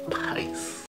 peace.